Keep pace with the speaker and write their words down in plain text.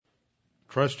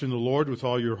Trust in the Lord with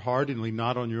all your heart and lean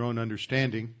not on your own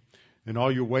understanding. In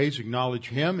all your ways acknowledge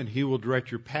Him, and He will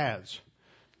direct your paths.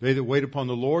 They that wait upon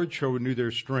the Lord shall renew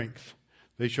their strength.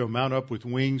 They shall mount up with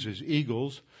wings as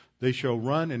eagles. They shall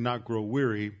run and not grow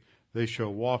weary. They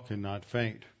shall walk and not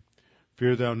faint.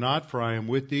 Fear thou not, for I am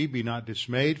with thee. Be not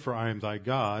dismayed, for I am thy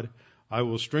God. I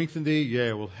will strengthen thee, yea,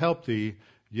 I will help thee.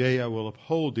 Yea, I will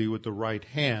uphold thee with the right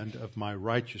hand of my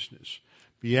righteousness.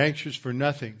 Be anxious for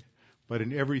nothing, but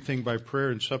in everything by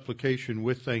prayer and supplication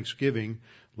with thanksgiving,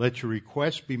 let your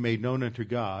requests be made known unto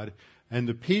God, and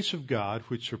the peace of God,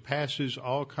 which surpasses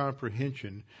all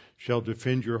comprehension, shall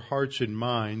defend your hearts and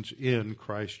minds in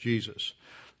Christ Jesus.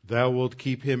 Thou wilt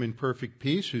keep him in perfect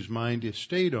peace, whose mind is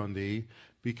stayed on thee,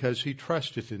 because he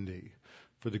trusteth in thee.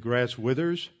 For the grass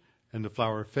withers, and the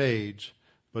flower fades,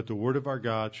 but the word of our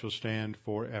God shall stand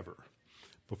forever.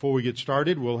 Before we get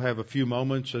started, we'll have a few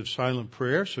moments of silent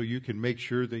prayer so you can make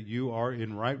sure that you are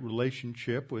in right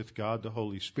relationship with God the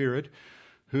Holy Spirit,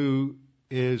 who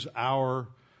is our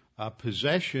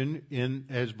possession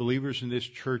as believers in this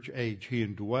church age. He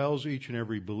indwells each and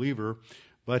every believer,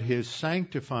 but His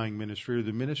sanctifying ministry, or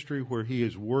the ministry where He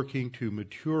is working to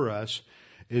mature us,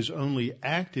 is only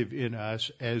active in us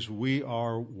as we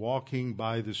are walking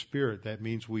by the Spirit. That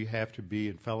means we have to be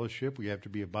in fellowship. We have to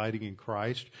be abiding in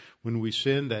Christ. When we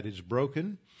sin, that is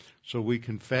broken. So we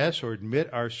confess or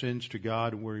admit our sins to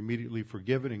God, and we're immediately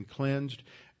forgiven and cleansed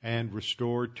and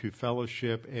restored to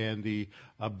fellowship and the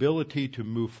ability to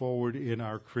move forward in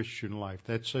our Christian life.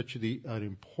 That's such an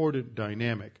important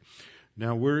dynamic.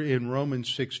 Now, we're in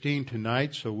Romans 16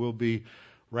 tonight, so we'll be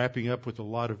wrapping up with a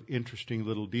lot of interesting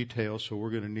little details, so we're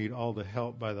going to need all the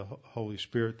help by the Holy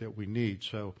Spirit that we need.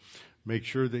 So make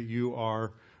sure that you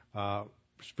are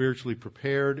spiritually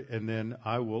prepared, and then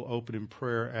I will open in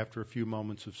prayer after a few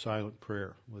moments of silent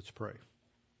prayer. Let's pray.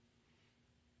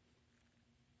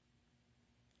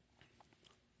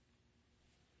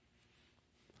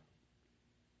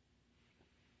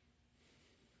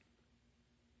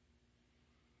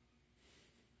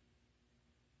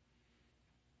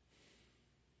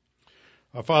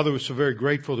 Father, we're so very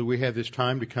grateful that we have this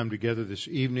time to come together this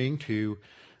evening to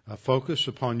focus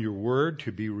upon your word,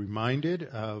 to be reminded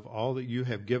of all that you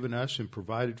have given us and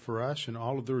provided for us, and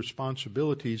all of the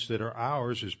responsibilities that are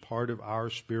ours as part of our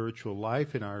spiritual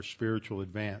life and our spiritual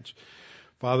advance.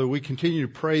 Father, we continue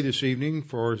to pray this evening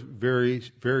for very,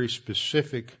 very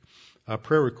specific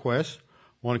prayer requests.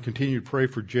 I want to continue to pray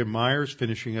for Jim Myers,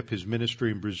 finishing up his ministry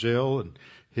in Brazil and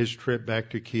his trip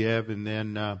back to Kiev, and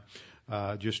then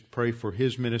just pray for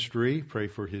his ministry, pray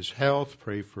for his health,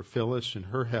 pray for Phyllis and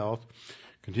her health.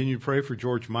 Continue to pray for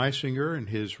George Meisinger and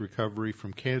his recovery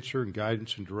from cancer, and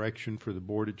guidance and direction for the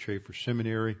board at Schaefer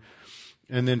Seminary.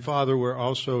 And then, Father, we're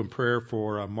also in prayer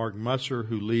for Mark Musser,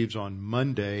 who leaves on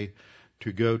Monday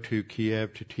to go to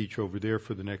Kiev to teach over there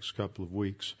for the next couple of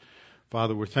weeks.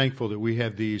 Father, we're thankful that we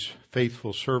have these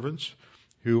faithful servants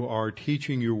who are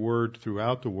teaching your word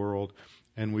throughout the world,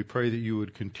 and we pray that you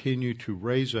would continue to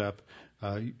raise up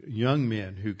young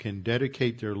men who can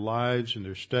dedicate their lives and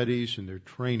their studies and their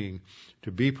training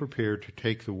to be prepared to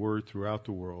take the word throughout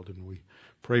the world. And we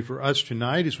pray for us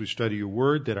tonight as we study your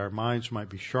word, that our minds might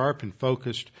be sharp and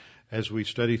focused as we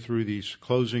study through these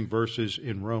closing verses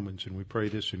in Romans. And we pray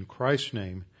this in Christ's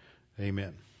name.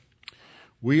 Amen.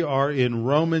 We are in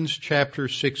Romans chapter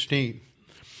 16.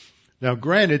 Now,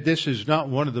 granted, this is not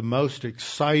one of the most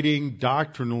exciting,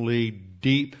 doctrinally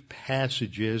deep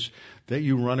passages that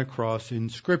you run across in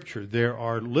Scripture. There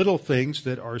are little things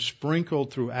that are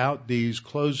sprinkled throughout these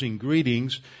closing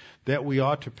greetings that we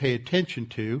ought to pay attention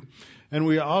to. And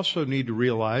we also need to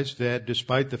realize that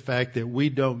despite the fact that we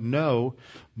don't know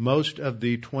most of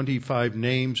the 25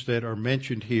 names that are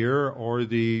mentioned here, or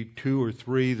the 2 or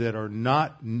 3 that are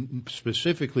not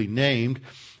specifically named,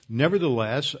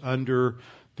 nevertheless, under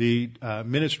the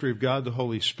ministry of God the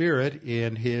Holy Spirit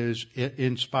in His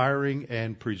inspiring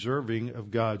and preserving of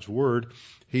God's Word,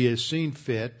 He has seen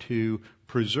fit to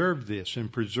preserve this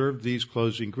and preserve these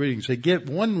closing greetings.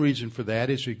 One reason for that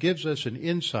is it gives us an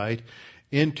insight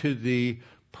into the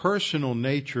personal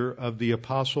nature of the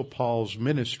Apostle Paul's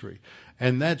ministry.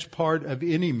 And that's part of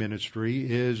any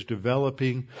ministry, is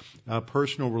developing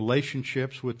personal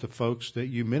relationships with the folks that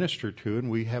you minister to.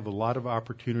 And we have a lot of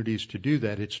opportunities to do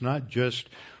that. It's not just,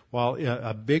 while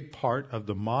a big part of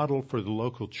the model for the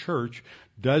local church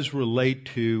does relate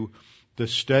to the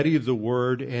study of the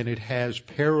Word, and it has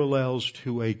parallels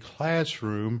to a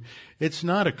classroom, it's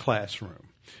not a classroom.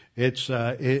 It's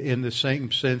in the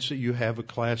same sense that you have a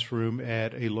classroom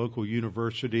at a local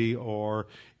university or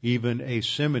even a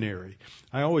seminary.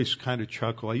 I always kind of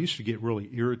chuckle. I used to get really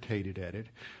irritated at it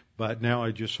but now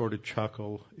I just sort of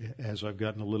chuckle as I've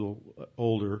gotten a little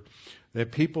older,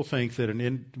 that people think that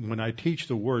when I teach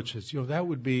the Word, says, that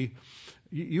would be,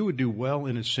 you would do well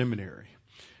in a seminary.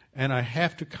 And I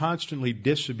have to constantly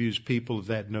disabuse people of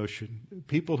that notion.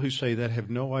 People who say that have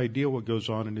no idea what goes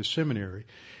on in a seminary.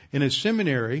 In a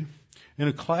seminary, in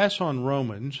a class on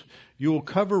Romans, you will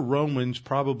cover Romans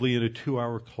probably in a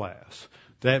 2-hour class.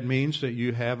 That means that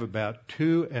you have about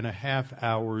 2.5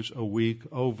 hours a week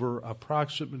over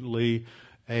approximately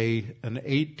an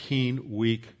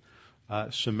 18-week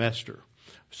semester.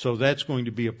 So that's going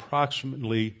to be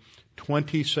approximately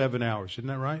 27 hours. Isn't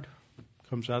that right?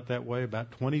 Comes out that way,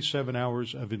 about 27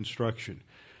 hours of instruction.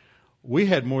 We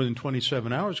had more than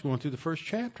 27 hours going through the first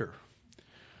chapter.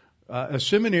 A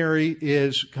seminary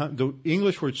the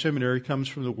English word seminary comes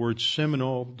from the word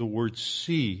seminal, the word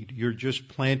seed. You're just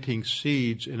planting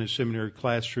seeds in a seminary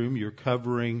classroom. You're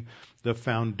covering the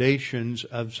foundations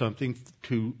of something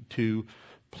to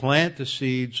plant the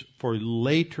seeds for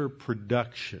later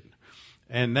production.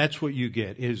 And that's what you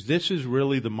get. This is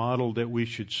really the model that we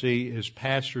should see as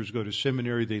pastors go to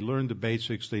seminary. They learn the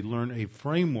basics. They learn a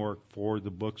framework for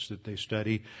the books that they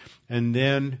study. And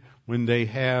then when they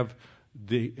have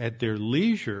at their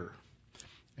leisure,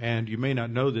 and you may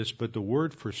not know this, but the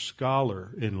word for scholar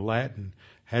in Latin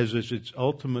has as its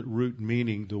ultimate root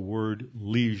meaning the word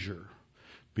leisure.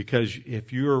 Because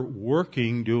if you're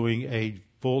working, doing a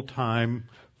full-time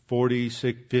 40,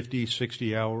 50,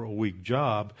 60 hour a week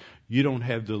job, you don't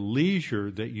have the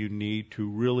leisure that you need to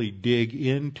really dig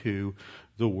into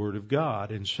the Word of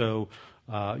God. And so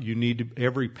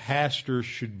every pastor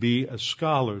should be a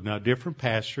scholar. Now, different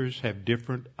pastors have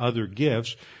different other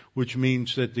gifts, which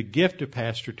means that the gift of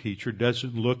pastor-teacher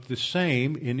doesn't look the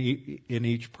same in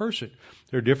each person.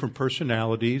 There are different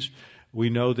personalities. We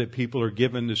know that people are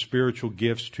given the spiritual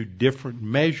gifts to different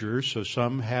measures, so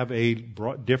some have a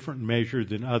different measure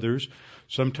than others.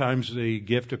 Sometimes the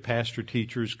gift of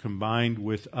pastor-teacher is combined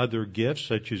with other gifts,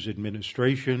 such as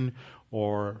administration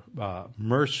or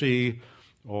mercy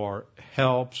or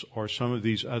helps or some of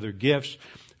these other gifts,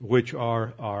 which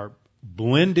are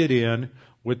blended in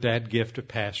with that gift of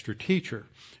pastor-teacher.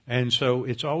 And so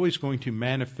it's always going to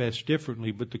manifest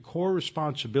differently, but the core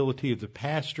responsibility of the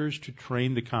pastor is to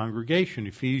train the congregation.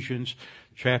 Ephesians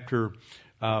chapter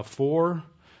 4,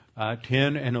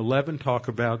 10, and 11 talk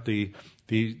about the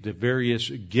various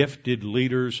gifted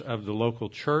leaders of the local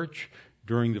church.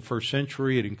 During the first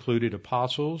century, it included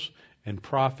apostles and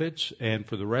prophets, and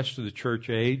for the rest of the church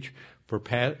age, for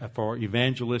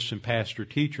evangelists and pastor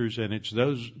teachers, and it's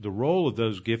the role of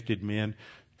those gifted men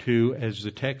to, as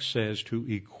the text says, to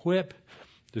equip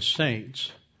the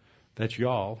saints, that's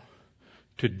y'all,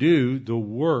 to do the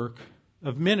work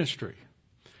of ministry.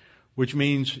 Which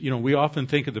means, we often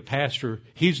think of the pastor,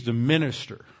 he's the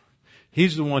minister.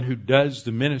 He's the one who does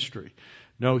the ministry.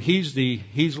 No, he's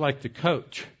like the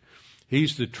coach.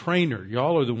 He's the trainer.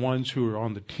 Y'all are the ones who are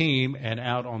on the team and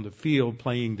out on the field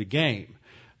playing the game.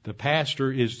 The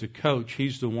pastor is the coach.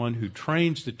 He's the one who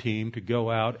trains the team to go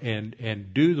out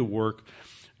and do the work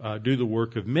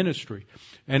of ministry.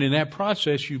 And in that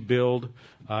process, you build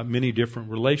many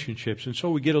different relationships. And so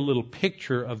we get a little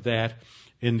picture of that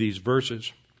in these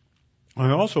verses. I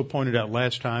also pointed out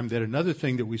last time that another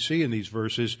thing that we see in these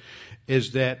verses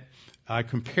is that I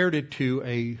compared it to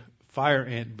a fire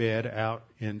ant bed out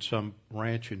in some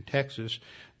ranch in Texas,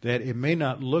 that it may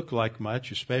not look like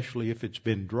much, especially if it's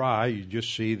been dry. You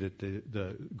just see that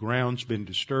the ground's been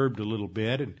disturbed a little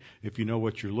bit, and if you know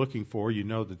what you're looking for, you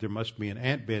know that there must be an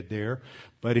ant bed there.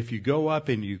 But if you go up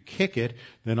and you kick it,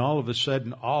 then all of a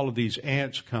sudden all of these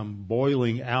ants come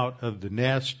boiling out of the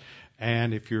nest,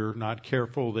 and if you're not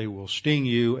careful, they will sting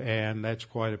you, and that's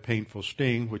quite a painful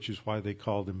sting, which is why they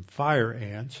call them fire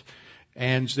ants.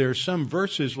 And there are some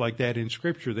verses like that in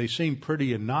Scripture. They seem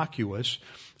pretty innocuous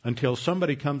until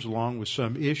somebody comes along with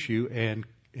some issue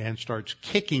and starts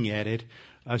kicking at it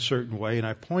a certain way. And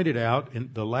I pointed out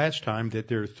in the last time that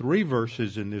there are 3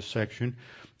 verses in this section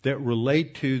that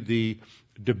relate to the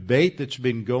debate that's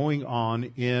been going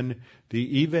on in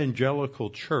the evangelical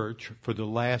church for the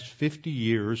last 50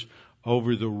 years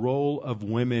over the role of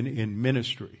women in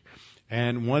ministry.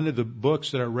 And one of the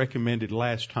books that I recommended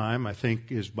last time, I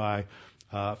think, is by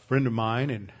a friend of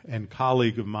mine and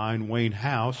colleague of mine, Wayne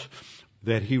House,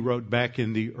 that he wrote back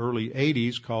in the early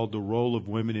 80s called The Role of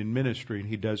Women in Ministry. And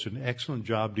he does an excellent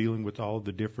job dealing with all of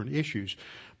the different issues.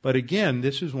 But again,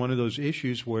 this is one of those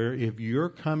issues where if you're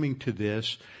coming to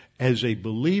this as a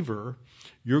believer,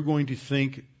 you're going to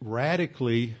think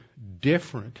radically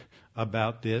different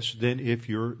about this than if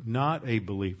you're not a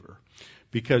believer.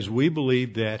 Because we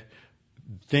believe that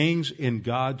things in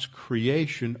God's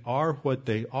creation are what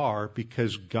they are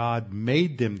because God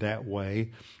made them that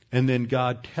way, and then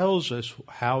God tells us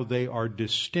how they are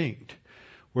distinct.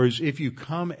 Whereas if you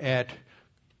come at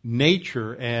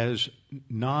nature as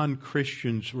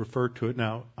non-Christians refer to it,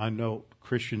 now I know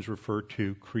Christians refer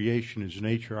to creation as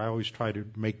nature. I always try to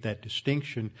make that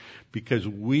distinction because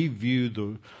we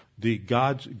view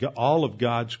all of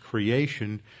God's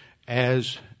creation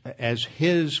as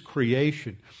His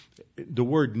creation. The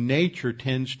word nature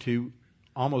tends to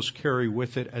almost carry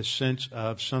with it a sense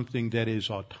of something that is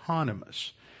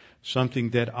autonomous, something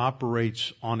that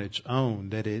operates on its own,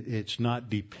 that it's not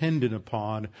dependent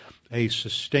upon a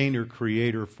sustainer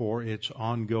creator for its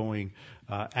ongoing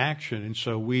action. And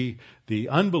so the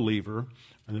unbeliever,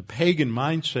 the pagan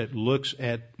mindset looks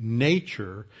at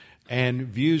nature and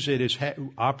views it as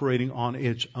operating on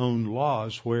its own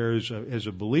laws, whereas as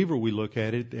a believer we look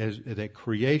at it as that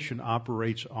creation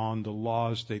operates on the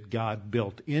laws that God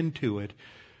built into it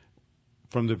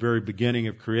from the very beginning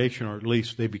of creation, or at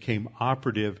least they became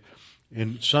operative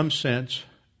in some sense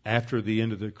after the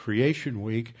end of the creation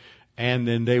week, and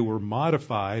then they were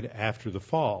modified after the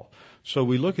fall. So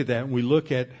we look at that and we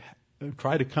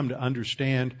try to come to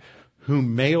understand who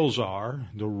males are,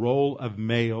 the role of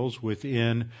males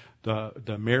within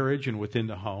the marriage and within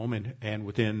the home and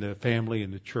within the family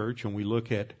and the church, and we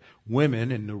look at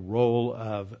women and the role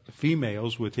of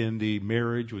females within the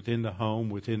marriage, within the home,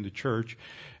 within the church,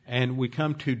 and we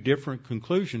come to different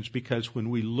conclusions because when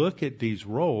we look at these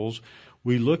roles,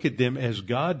 we look at them as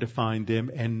God defined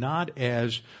them and not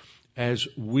as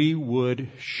we would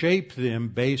shape them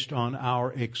based on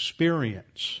our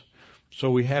experience. So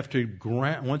we have to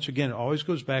once again, it always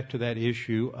goes back to that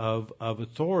issue of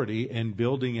authority and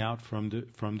building out from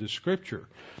the Scripture.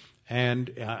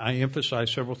 And I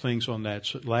emphasized several things on that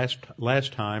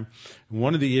last time.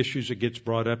 One of the issues that gets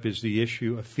brought up is the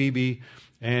issue of Phoebe.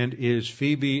 And is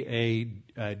Phoebe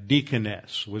a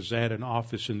deaconess? Was that an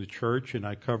office in the church? And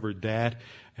I covered that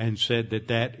and said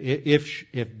that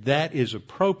if that is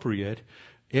appropriate,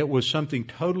 it was something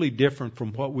totally different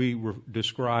from what we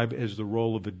describe as the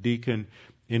role of a deacon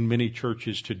in many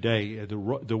churches today.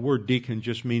 The word deacon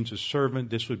just means a servant.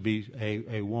 This would be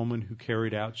a woman who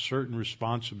carried out certain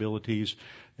responsibilities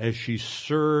as she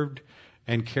served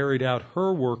and carried out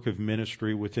her work of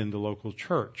ministry within the local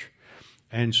church.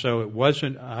 And so it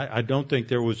wasn't, I don't think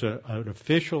there was an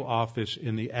official office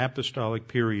in the apostolic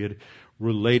period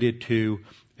related to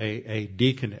a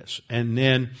deaconess. And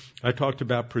then I talked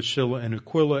about Priscilla and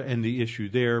Aquila and the issue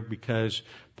there because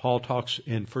Paul talks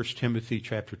in 1 Timothy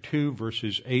chapter 2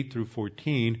 verses 8 through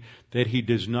 14 that he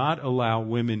does not allow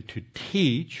women to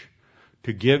teach,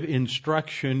 to give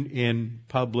instruction in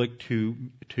public to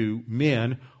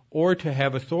men, or to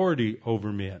have authority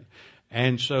over men.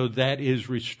 And so that is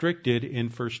restricted in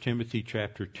 1 Timothy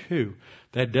chapter 2.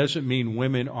 That doesn't mean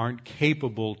women aren't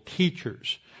capable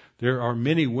teachers. There are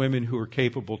many women who are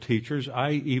capable teachers.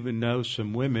 I even know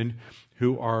some women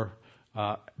who are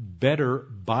better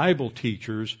Bible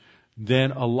teachers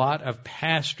than a lot of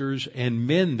pastors and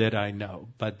men that I know.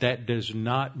 But that does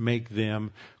not make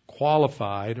them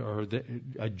qualified or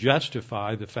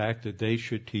justify the fact that they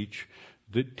should teach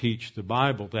the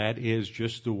Bible. That is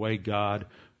just the way God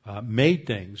made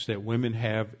things, that women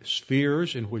have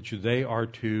spheres in which they are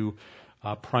to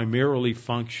primarily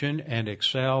function and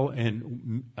excel,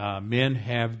 and men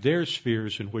have their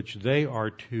spheres in which they are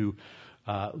to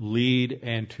lead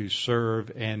and to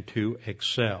serve and to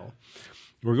excel.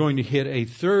 We're going to hit a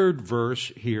third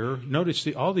verse here. Notice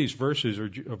all these verses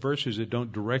are verses that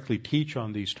don't directly teach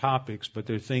on these topics, but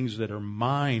they're things that are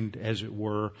mined, as it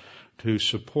were, to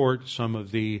support some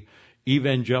of the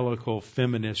evangelical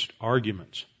feminist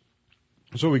arguments.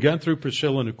 So we got through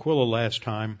Priscilla and Aquila last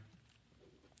time,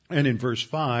 and in verse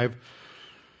 5,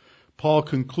 Paul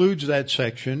concludes that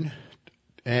section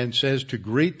and says to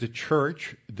greet the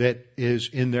church that is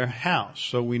in their house.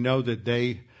 So we know that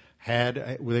they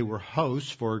were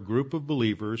hosts for a group of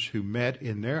believers who met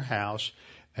in their house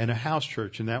and a house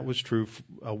church, and that was true,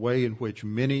 a way in which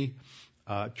many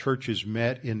churches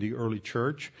met in the early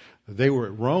church. They were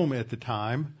at Rome at the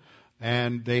time,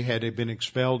 and they had been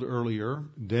expelled earlier.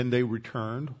 Then they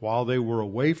returned. While they were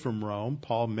away from Rome,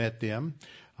 Paul met them.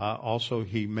 Also,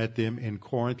 he met them in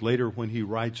Corinth. Later, when he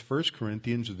writes 1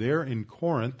 Corinthians, they're in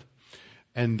Corinth,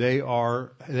 and they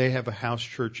have a house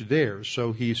church there.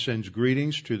 So he sends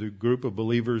greetings to the group of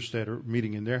believers that are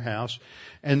meeting in their house.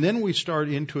 And then we start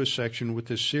into a section with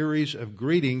a series of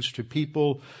greetings to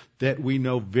people that we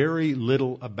know very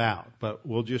little about, but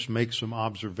we'll just make some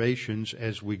observations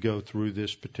as we go through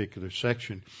this particular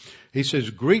section. He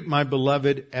says, "Greet my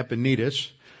beloved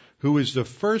Epaenetus, who is the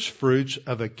first fruits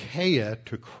of Achaia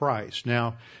to Christ.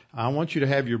 Now, I want you to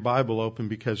have your Bible open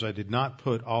because I did not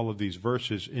put all of these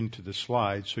verses into the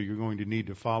slides, so you're going to need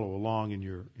to follow along in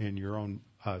your own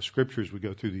scriptures. We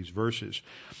go through these verses.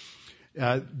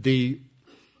 The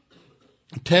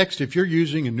text, if you're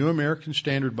using a New American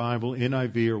Standard Bible,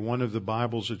 NIV, or one of the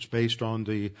Bibles that's based on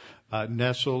the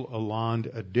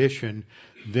Nestle-Aland edition,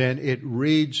 then it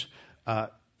reads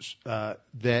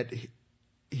that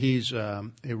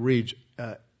it reads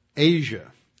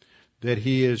Asia, that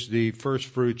he is the first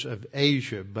fruits of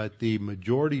Asia. But the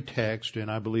majority text, and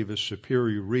I believe a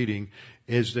superior reading,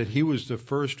 is that he was the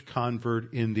first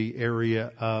convert in the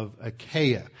area of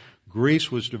Achaia.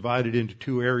 Greece was divided into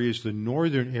two areas. The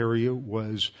northern area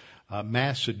was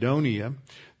Macedonia,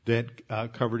 that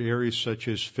covered areas such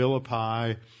as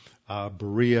Philippi,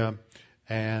 Berea,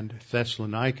 and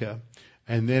Thessalonica.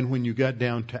 And then when you got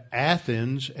down to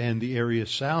Athens and the area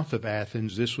south of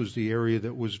Athens, this was the area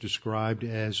that was described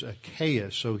as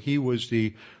Achaia. So he was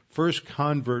the first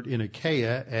convert in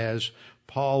Achaia as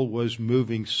Paul was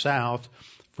moving south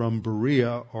from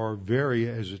Berea, or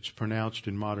Veria as it's pronounced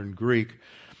in modern Greek.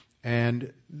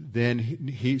 And then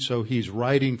he's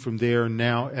writing from there.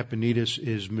 Now Epaenetus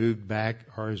is moved back,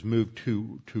 or is moved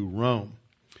to Rome.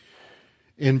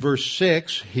 In verse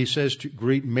 6, he says to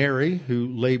greet Mary, who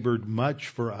labored much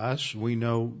for us. We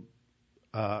know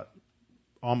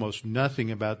almost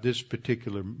nothing about this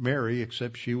particular Mary,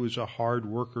 except she was a hard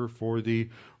worker for the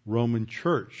Roman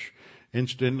church.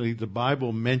 Incidentally, the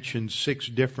Bible mentions 6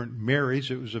 different Marys.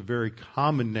 It was a very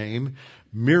common name.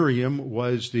 Miriam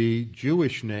was the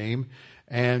Jewish name,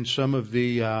 and some of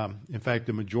the, in fact,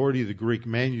 the majority of the Greek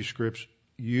manuscripts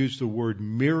use the word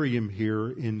Miriam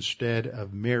here instead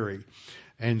of Mary.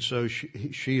 And so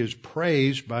she is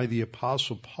praised by the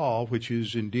Apostle Paul, which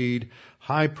is indeed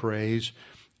high praise,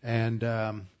 and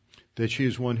that she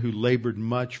is one who labored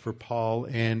much for Paul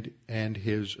and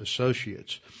his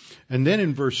associates. And then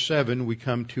in verse 7, we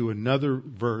come to another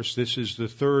verse. This is the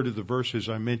third of the verses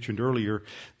I mentioned earlier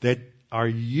that are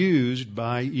used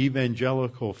by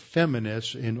evangelical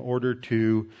feminists in order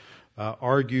to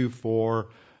argue for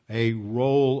a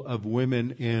role of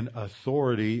women in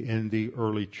authority in the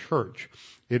early church.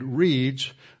 It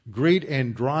reads, greet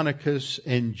Andronicus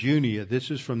and Junia.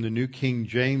 This is from the New King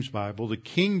James Bible. The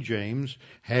King James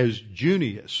has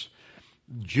Junius.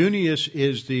 Junius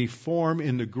is the form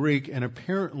in the Greek, and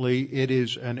apparently it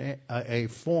is a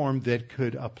form that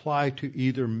could apply to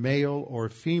either male or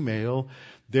female.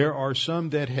 There are some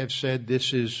that have said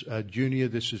this is Junia,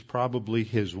 this is probably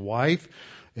his wife.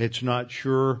 It's not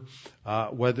sure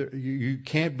whether you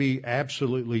can't be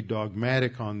absolutely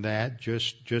dogmatic on that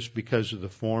just because of the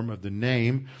form of the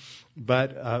name,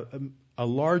 but a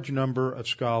large number of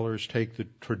scholars take the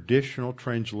traditional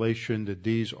translation that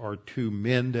these are two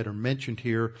men that are mentioned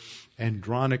here,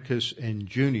 Andronicus and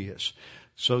Junius.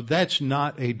 So that's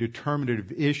not a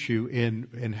determinative issue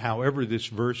in however this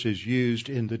verse is used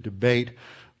in the debate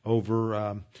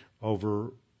over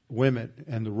women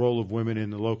and the role of women in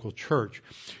the local church.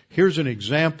 Here's an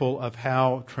example of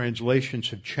how translations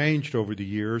have changed over the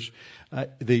years.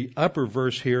 The upper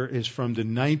verse here is from the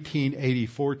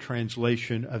 1984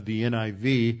 translation of the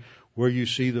NIV, where you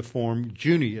see the form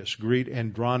Junius, greet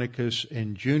Andronicus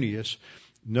and Junius.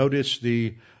 Notice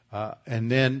the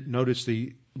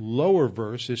lower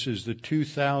verse. This is the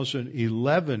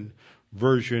 2011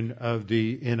 version of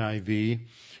the NIV,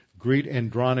 greet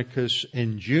Andronicus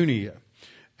and Junia.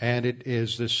 And it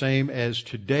is the same as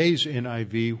today's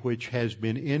NIV, which has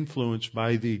been influenced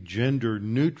by the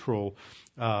gender-neutral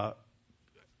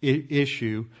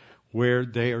issue, where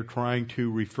they are trying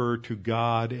to refer to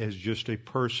God as just a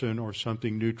person or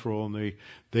something neutral, and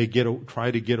they try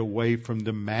to get away from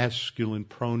the masculine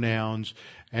pronouns,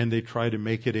 and they try to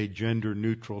make it a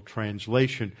gender-neutral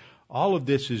translation. All of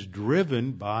this is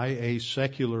driven by a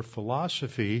secular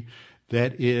philosophy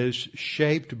that is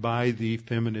shaped by the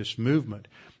feminist movement.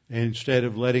 And instead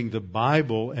of letting the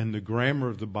Bible and the grammar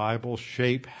of the Bible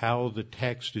shape how the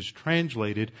text is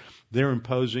translated, they're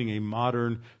imposing a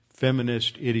modern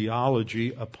feminist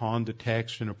ideology upon the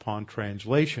text and upon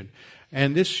translation.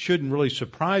 And this shouldn't really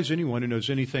surprise anyone who knows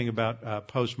anything about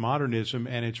postmodernism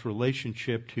and its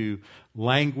relationship to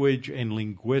language and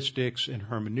linguistics and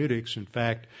hermeneutics. In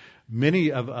fact,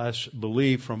 many of us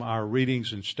believe from our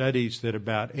readings and studies that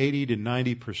about 80 to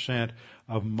 90%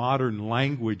 of modern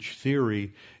language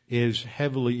theory is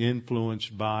heavily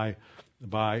influenced by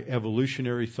by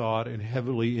evolutionary thought and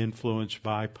heavily influenced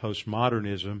by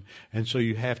postmodernism. And so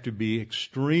you have to be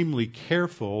extremely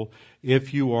careful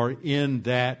if you are in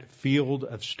that field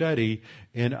of study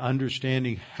in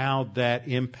understanding how that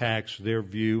impacts their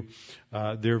view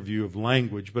of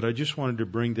language. But I just wanted to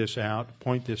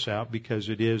point this out, because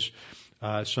it is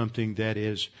something that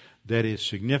is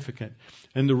significant.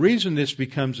 And the reason this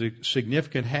becomes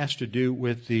significant has to do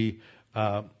with the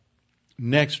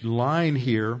next line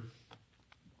here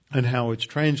and how it's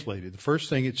translated. The first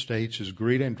thing it states is,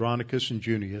 "Greet Andronicus and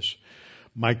Junius,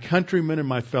 my countrymen and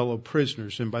my fellow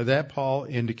prisoners." And by that, Paul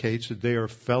indicates that they are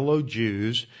fellow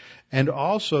Jews, and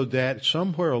also that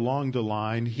somewhere along the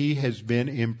line he has been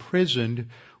imprisoned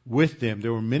with them.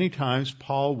 There were many times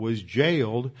Paul was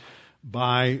jailed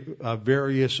by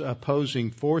various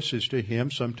opposing forces to him.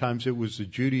 Sometimes it was the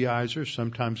Judaizers,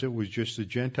 sometimes it was just the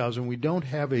Gentiles, and we don't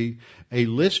have a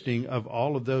listing of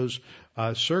all of those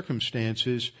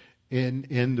circumstances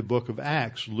in the book of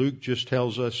Acts. Luke just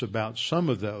tells us about some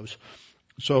of those.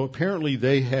 So apparently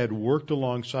they had worked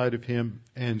alongside of him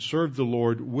and served the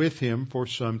Lord with him for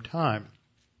some time.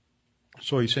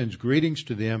 So he sends greetings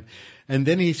to them, and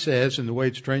then he says, and the way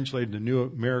it's translated in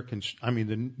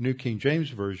the New King James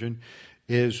Version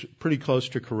is pretty close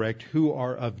to correct, "who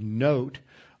are of note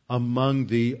among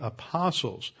the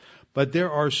apostles." But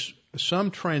there are some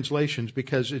translations,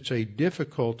 because it's a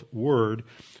difficult word,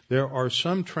 there are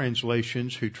some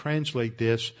translations who translate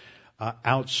this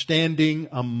outstanding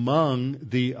among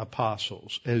the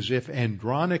apostles, as if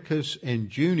Andronicus and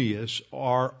Junius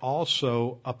are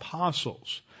also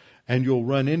apostles. And you'll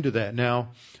run into that.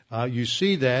 Now, you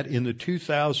see that in the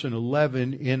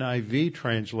 2011 NIV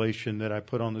translation that I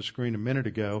put on the screen a minute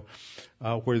ago,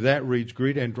 where that reads,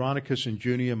 "Greet Andronicus and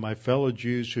Junia, my fellow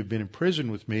Jews who have been in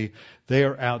prison with me. They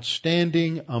are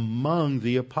outstanding among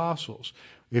the apostles."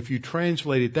 If you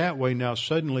translate it that way, now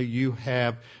suddenly you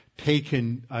have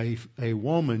taken a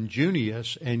woman,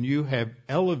 Junius, and you have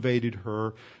elevated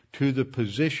her to the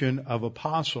position of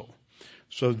apostle.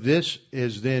 So this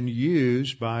is then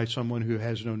used by someone who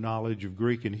has no knowledge of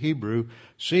Greek and Hebrew.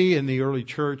 See, in the early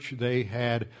church, they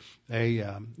had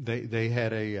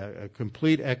a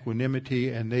complete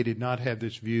equanimity, and they did not have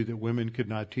this view that women could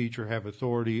not teach or have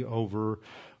authority over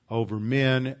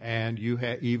men, and you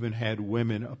even had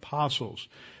women apostles.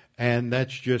 And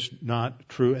that's just not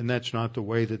true, and that's not the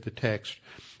way that the text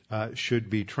should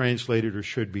be translated or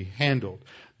should be handled.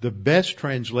 The best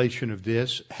translation of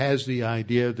this has the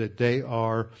idea that they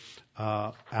are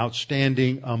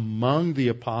outstanding among the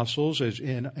apostles, as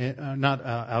in not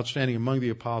outstanding among the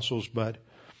apostles, but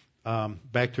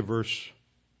back to verse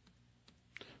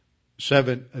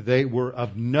 7, they were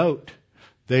of note.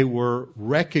 They were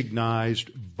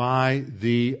recognized by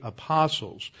the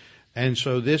apostles. And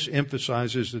so this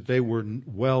emphasizes that they were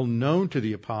well known to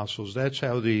the apostles. That's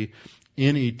how the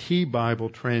NET Bible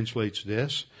translates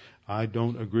this. I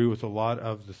don't agree with a lot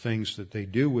of the things that they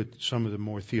do with some of the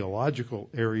more theological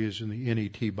areas in the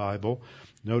NET Bible.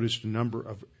 Noticed a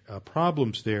number of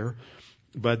problems there.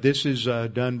 But this is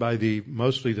done by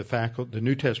mostly the faculty. The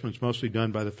New Testament's mostly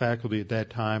done by the faculty at that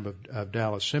time of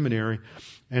Dallas Seminary,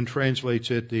 and translates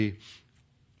it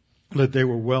that they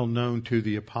were well known to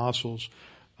the apostles.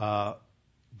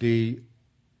 The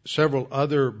several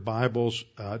other Bibles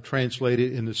translate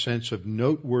it in the sense of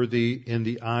noteworthy in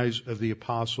the eyes of the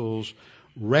apostles,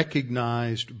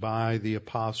 recognized by the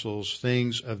apostles,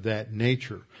 things of that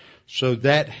nature. So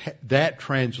that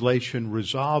translation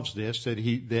resolves this,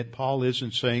 that Paul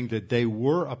isn't saying that they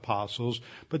were apostles,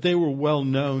 but they were well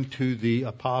known to the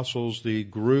apostles, the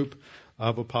group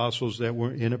of apostles that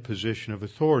were in a position of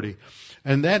authority.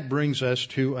 And that brings us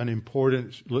to an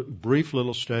important, brief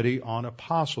little study on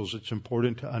apostles. It's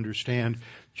important to understand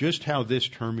just how this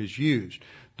term is used.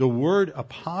 The word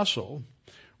apostle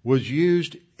was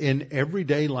used in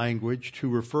everyday language to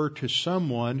refer to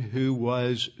someone who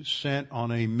was sent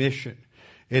on a mission.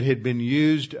 It had been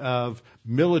used of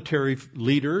military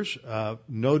leaders,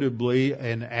 notably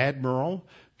an admiral,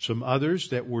 some others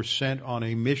that were sent on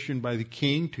a mission by the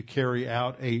king to carry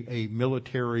out a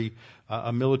military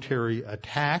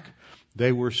attack.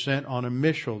 They were sent on a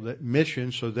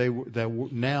mission, so that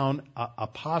noun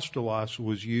apostolos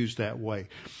was used that way.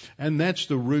 And that's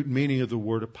the root meaning of the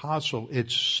word apostle.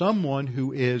 It's someone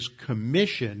who is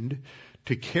commissioned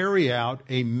to carry out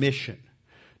a mission.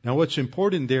 Now what's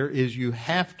important there is you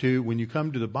have to, when you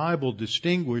come to the Bible,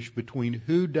 distinguish between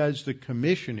who does the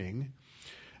commissioning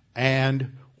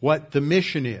and what the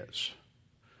mission is.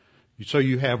 So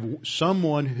you have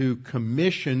someone who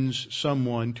commissions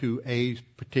someone to a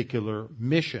particular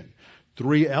mission.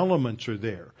 3 elements are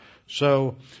there.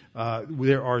 So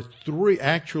there are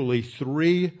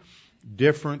three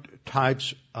different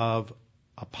types of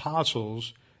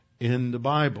apostles in the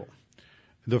Bible.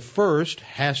 The first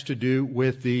has to do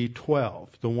with the 12,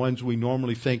 the ones we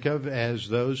normally think of as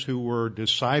those who were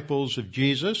disciples of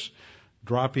Jesus,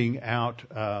 dropping out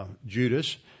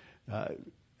Judas,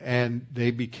 and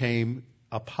they became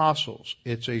apostles.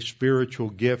 It's a spiritual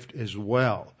gift as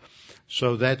well.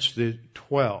 So that's the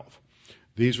 12.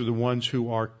 These are the ones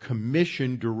who are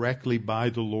commissioned directly by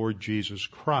the Lord Jesus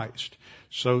Christ.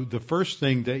 So the first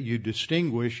thing that you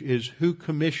distinguish is who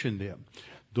commissioned them.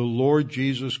 The Lord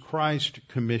Jesus Christ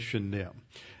commissioned them.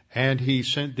 And He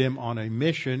sent them on a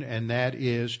mission, and that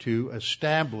is to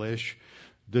establish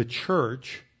the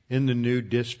church in the new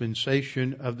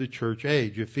dispensation of the church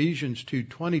age. Ephesians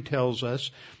 2:20 tells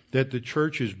us that the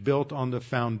church is built on the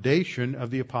foundation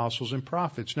of the apostles and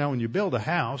prophets. Now, when you build a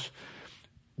house,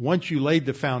 once you laid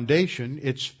the foundation,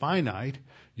 it's finite.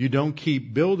 You don't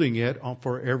keep building it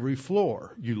for every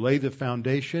floor. You lay the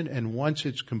foundation, and once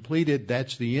it's completed,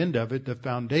 that's the end of it. The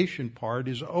foundation part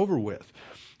is over with.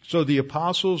 So the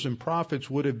apostles and prophets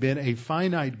would have been a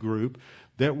finite group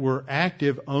that were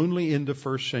active only in the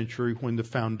first century when the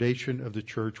foundation of the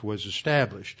church was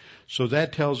established. So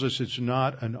that tells us it's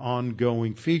not an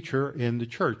ongoing feature in the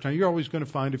church. Now, you're always going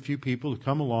to find a few people who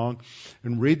come along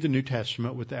and read the New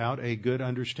Testament without a good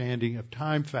understanding of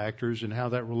time factors and how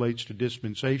that relates to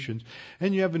dispensations.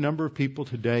 And you have a number of people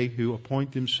today who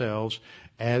appoint themselves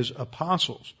as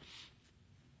apostles.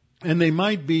 And they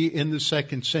might be in the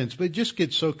second sense, but it just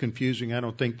gets so confusing. I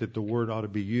don't think that the word ought to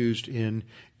be used in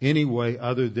any way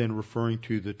other than referring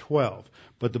to the 12.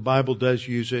 But the Bible does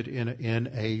use it in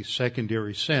a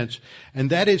secondary sense, and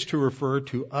that is to refer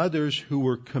to others who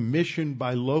were commissioned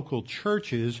by local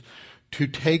churches to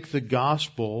take the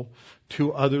gospel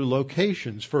to other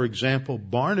locations. For example,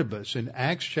 Barnabas in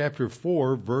Acts chapter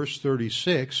 4, verse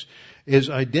 36,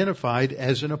 is identified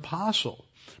as an apostle.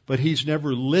 But he's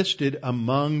never listed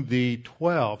among the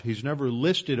 12. He's never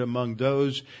listed among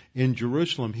those in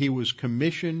Jerusalem. He was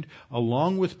commissioned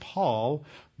along with Paul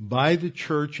by the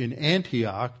church in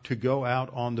Antioch to go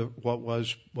out on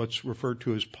what's referred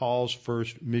to as Paul's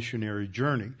first missionary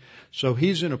journey. So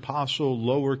he's an apostle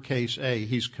lowercase a.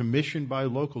 He's commissioned by a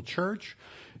local church.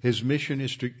 His mission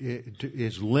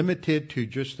is limited to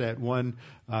just that one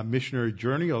missionary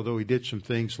journey, although he did some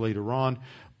things later on.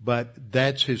 But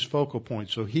that's his focal point.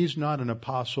 So he's not an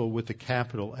apostle with a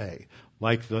capital A,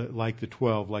 like the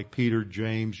 12, like Peter,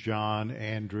 James, John,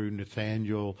 Andrew,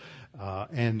 Nathaniel,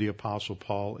 and the apostle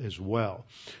Paul as well.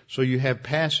 So you have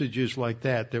passages like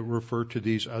that refer to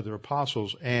these other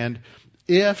apostles. And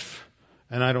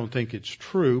I don't think it's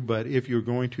true, but if you're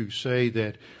going to say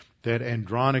that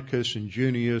Andronicus and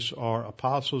Junius are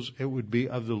apostles, it would be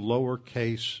of the lower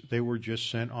case. They were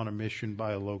just sent on a mission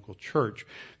by a local church.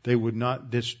 They would not,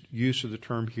 this use of the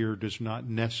term here does not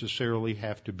necessarily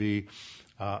have to be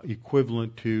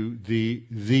equivalent to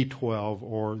the 12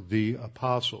 or the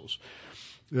apostles.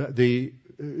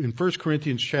 In 1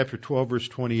 Corinthians chapter 12, verse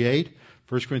 28,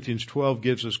 1 Corinthians 12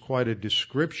 gives us quite a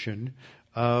description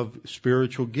of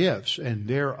spiritual gifts, and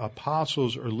their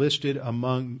apostles are listed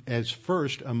among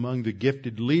the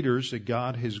gifted leaders that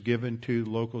God has given to the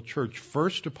local church.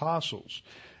 First apostles,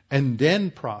 and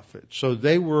then prophets. So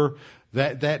they were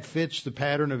that fits the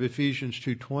pattern of Ephesians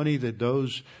 2:20, that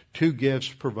those two gifts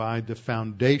provide the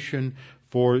foundation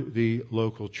for the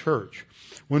local church.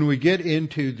 When we get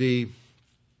into the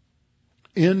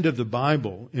end of the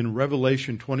Bible in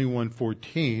Revelation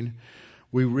 21:14,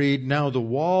 we read, "Now the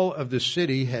wall of the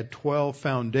city had 12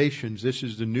 foundations." This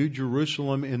is the new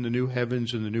Jerusalem in the new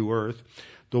heavens and the new earth.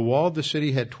 The wall of the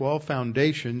city had 12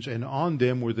 foundations, and on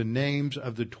them were the names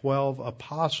of the 12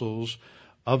 apostles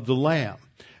of the Lamb.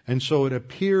 And so it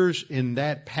appears in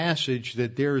that passage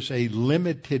that there's a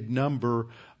limited number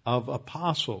of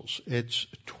apostles. It's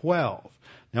 12.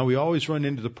 Now, we always run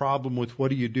into the problem with what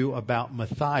do you do about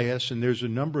Matthias, and there's a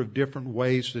number of different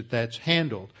ways that that's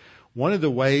handled. One of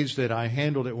the ways that I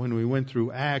handled it when we went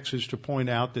through Acts is to point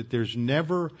out that there's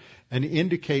never an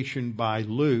indication by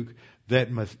Luke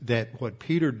that what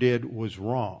Peter did was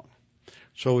wrong.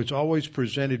 So it's always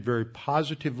presented very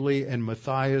positively, and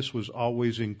Matthias was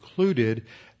always included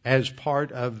as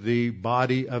part of the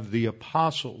body of the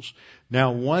apostles.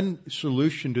 Now, one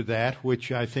solution to that,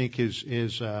 which I think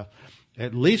is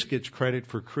at least gets credit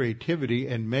for creativity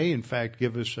and may in fact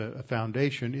give us a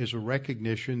foundation, is a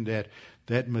recognition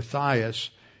that Matthias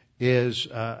is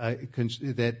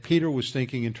that Peter was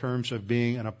thinking in terms of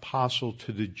being an apostle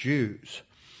to the Jews.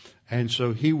 And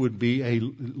so he would be a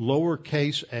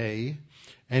lowercase a,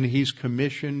 and he's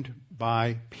commissioned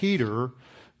by Peter,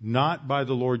 not by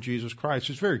the Lord Jesus Christ.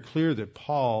 It's very clear that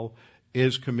Paul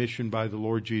is commissioned by the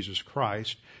Lord Jesus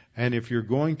Christ. And if you're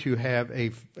going to have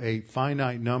a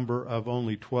finite number of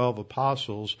only 12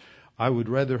 apostles, I would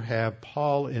rather have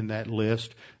Paul in that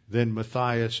list than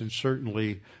Matthias, and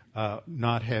certainly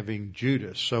not having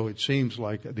Judas. So it seems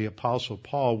like the Apostle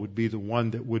Paul would be the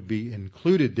one that would be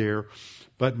included there.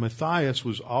 But Matthias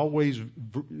was always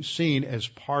seen as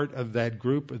part of that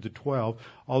group of the 12,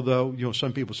 although,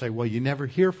 some people say, well, you never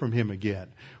hear from him again.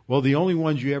 Well, the only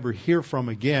ones you ever hear from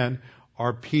again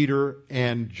are Peter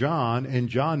and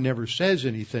John never says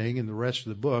anything in the rest of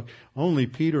the book. Only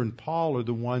Peter and Paul are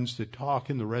the ones that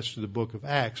talk in the rest of the book of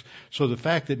Acts. So the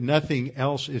fact that nothing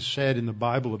else is said in the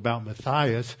Bible about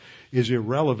Matthias is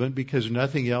irrelevant, because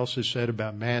nothing else is said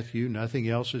about Matthew, nothing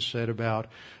else is said about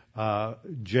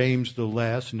James the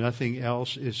Less, nothing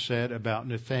else is said about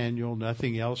Nathaniel,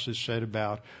 nothing else is said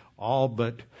about all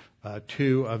but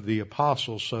two of the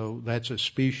apostles. So that's a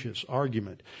specious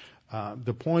argument.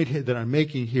 The point that I'm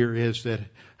making here is that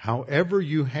however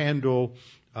you handle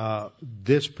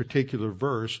this particular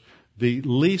verse, the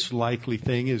least likely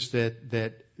thing is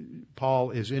that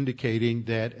Paul is indicating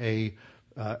that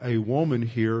a woman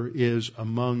here is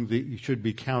should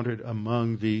be counted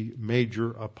among the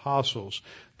major apostles.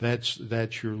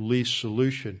 That's your least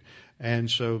solution. And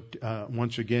so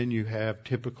once again, you have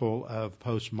typical of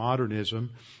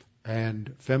postmodernism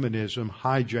and feminism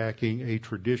hijacking a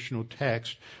traditional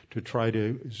text to try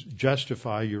to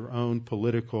justify your own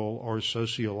political or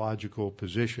sociological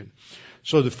position.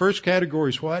 So the first category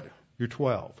is what? You're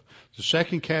 12. The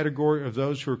second category are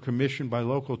those who are commissioned by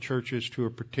local churches to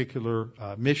a particular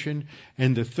mission.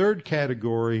 And the third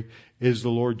category is the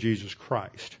Lord Jesus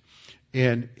Christ.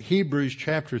 In Hebrews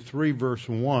chapter 3, verse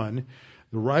 1,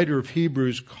 the writer of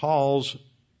Hebrews calls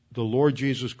the Lord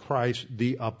Jesus Christ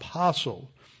the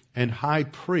apostle and high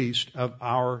priest of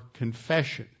our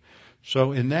confession.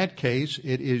 So in that case,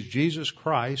 it is Jesus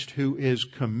Christ who is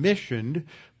commissioned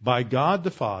by God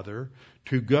the Father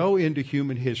to go into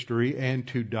human history and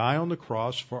to die on the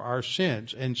cross for our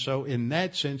sins. And so in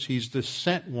that sense, he's the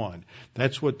sent one.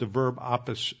 That's what the verb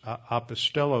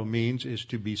apostello means, is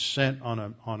to be sent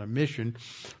on a mission.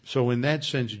 So in that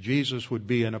sense, Jesus would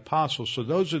be an apostle. So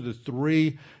those are the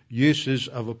three uses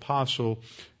of apostle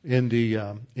in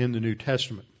the New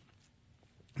Testament.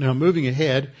 Now, moving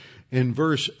ahead, in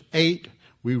verse 8,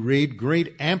 we read,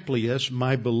 "Greet Amplias,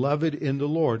 my beloved in the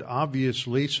Lord."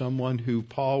 Obviously, someone who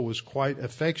Paul was quite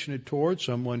affectionate towards,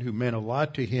 someone who meant a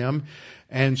lot to him.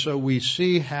 And so we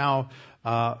see how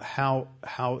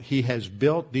he has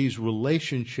built these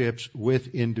relationships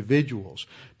with individuals.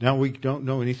 Now, we don't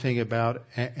know anything about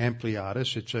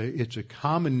Ampliatus. It's a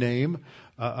common name,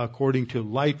 according to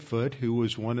Lightfoot, who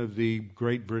was one of the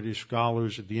great British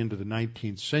scholars at the end of the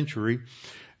 19th century.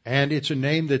 And it's a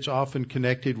name that's often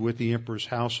connected with the emperor's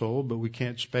household, but we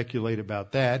can't speculate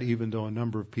about that, even though a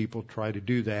number of people try to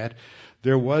do that.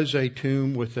 There was a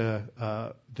tomb with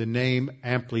the name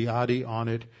Ampliati on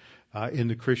it in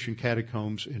the Christian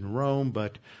catacombs in Rome,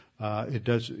 but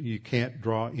you can't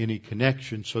draw any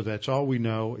connection. So that's all we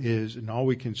know and all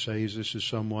we can say is this is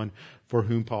someone for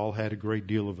whom Paul had a great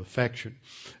deal of affection.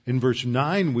 In verse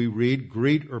 9 we read,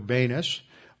 "Greet Urbanus,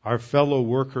 our fellow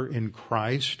worker in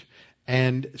Christ,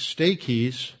 and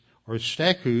Stachys, or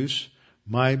Stachys,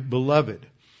 my beloved."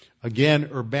 Again,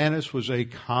 Urbanus was a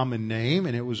common name,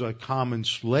 and it was a common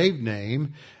slave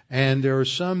name, and there are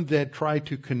some that try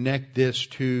to connect this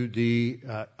to the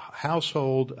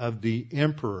household of the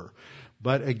emperor.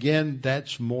 But again,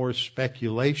 that's more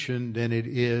speculation than it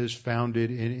is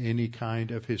founded in any kind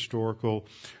of historical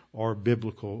or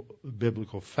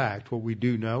biblical fact. What we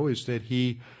do know is that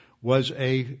he was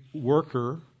a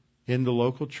worker in the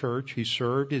local church. He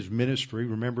served his ministry.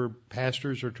 Remember,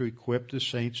 pastors are to equip the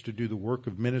saints to do the work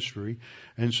of ministry.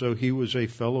 And so he was a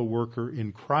fellow worker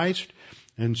in Christ.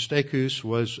 And Stachys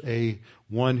was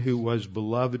one who was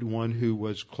beloved, one who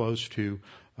was close to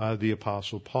the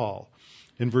Apostle Paul.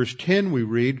 In verse 10 we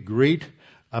read, "Greet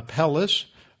Apelles."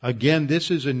 Again,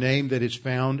 this is a name that is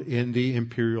found in the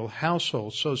imperial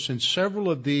household. So since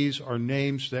several of these are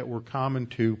names that were common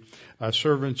to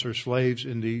servants or slaves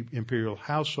in the imperial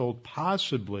household,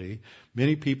 possibly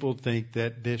many people think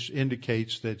that this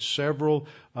indicates that several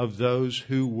of those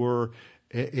who were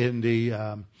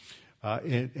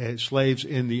slaves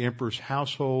in the emperor's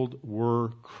household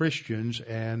were Christians,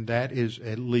 and that is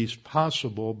at least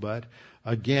possible, but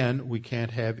again, we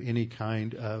can't have any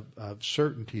kind of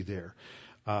certainty there.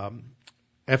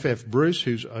 F.F. Bruce,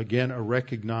 who's again a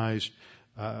recognized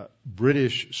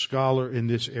British scholar in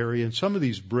this area, and some of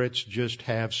these Brits just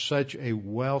have such a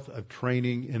wealth of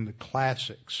training in the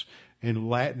classics, in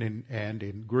Latin and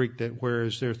in Greek, that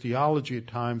whereas their theology at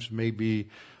times may be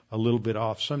a little bit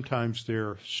off, sometimes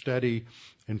their study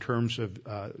in terms of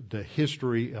the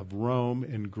history of Rome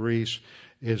and Greece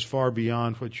is far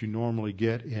beyond what you normally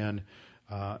get in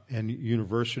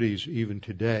universities even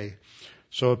today.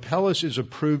 So Apelles is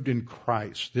approved in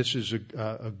Christ. This is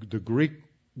the Greek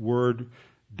word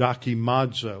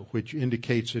dokimazo, which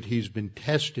indicates that he's been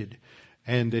tested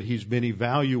and that he's been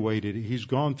evaluated. He's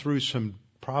gone through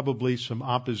probably some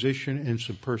opposition and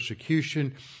some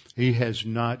persecution. He has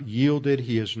not yielded.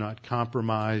 He has not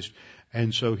compromised.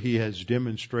 And so he has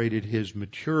demonstrated his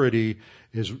maturity,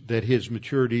 that his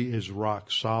maturity is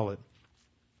rock solid.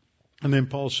 And then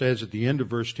Paul says at the end of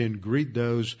verse 10, greet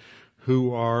those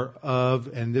who are of,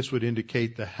 and this would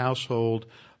indicate the household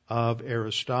of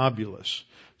Aristobulus.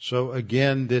 So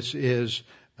again, this is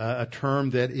a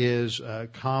term that is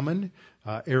common.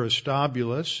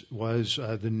 Aristobulus was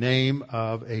the name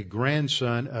of a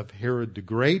grandson of Herod the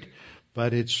Great,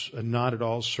 but it's not at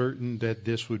all certain that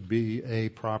this would be a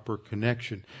proper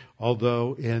connection.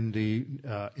 Although in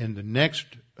the next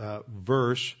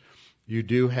verse, you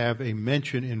do have a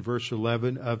mention in verse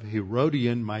 11 of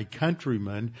Herodian, my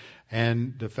countryman,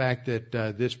 and the fact that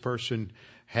this person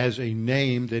has a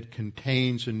name that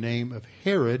contains a name of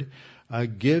Herod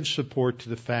gives support to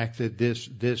the fact that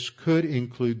this could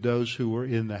include those who were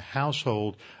in the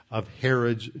household of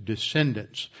Herod's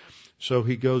descendants. So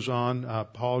he goes on,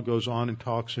 Paul goes on and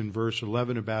talks in verse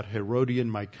 11 about Herodian,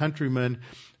 my countryman,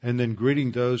 and then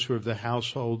greeting those who are of the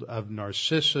household of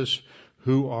Narcissus,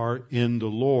 who are in the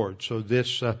Lord. So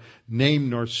this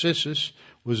name Narcissus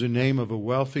was a name of a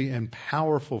wealthy and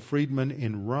powerful freedman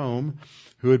in Rome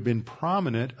who had been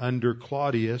prominent under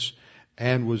Claudius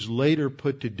and was later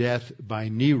put to death by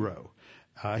Nero.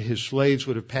 His slaves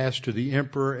would have passed to the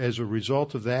emperor as a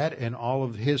result of that, and all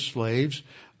of his slaves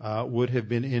would have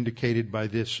been indicated by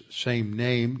this same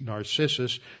name,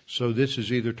 Narcissus. So this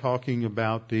is either talking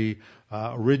about the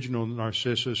original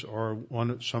Narcissus or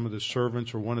some of the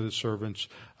servants or one of the servants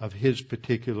of his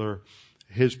particular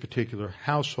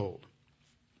household.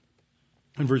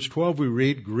 In verse 12 we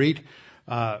read, greet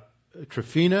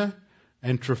Tryphena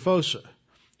and Tryphosa,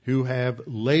 who have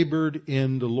labored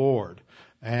in the Lord.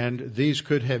 And these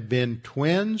could have been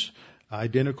twins,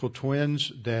 identical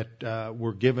twins that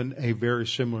were given a very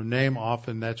similar name.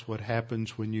 Often that's what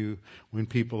happens when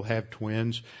people have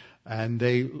twins. And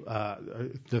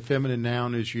the feminine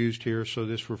noun is used here, so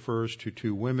this refers to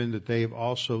two women that they have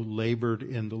also labored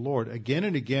in the Lord. Again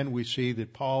and again we see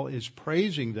that Paul is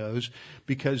praising those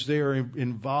because they are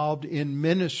involved in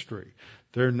ministry.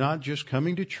 They're not just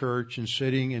coming to church and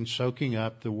sitting and soaking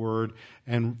up the Word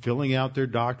and filling out their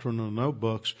doctrinal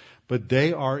notebooks, but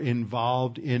they are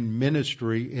involved in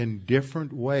ministry in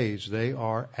different ways. They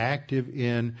are active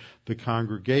in the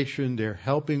congregation. They're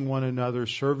helping one another,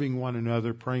 serving one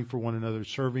another, praying for one another,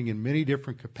 serving in many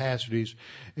different capacities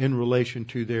in relation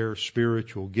to their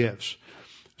spiritual gifts.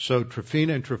 So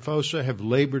Tryphena and Tryphosa have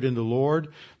labored in the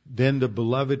Lord. Then the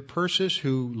beloved Persis,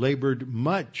 who labored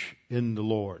much in the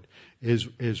Lord,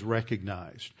 is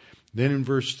recognized. Then in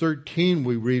verse 13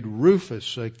 we read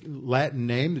Rufus, a Latin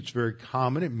name that's very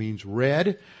common. It means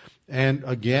red. And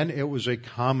again, it was a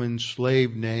common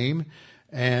slave name.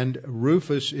 And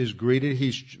Rufus is greeted.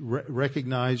 He's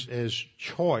recognized as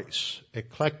choice,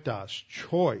 eklektos,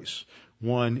 choice,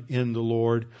 one in the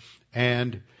Lord.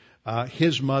 And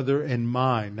his mother and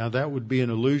mine. Now that would be an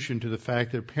allusion to the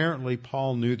fact that apparently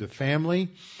Paul knew the family,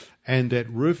 and that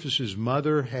Rufus's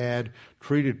mother had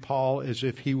treated Paul as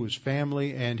if he was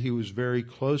family, and he was very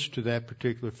close to that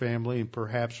particular family, and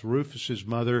perhaps Rufus's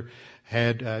mother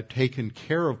had taken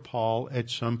care of Paul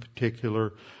at some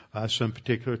particular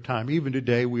time. Even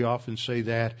today, we often say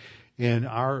that in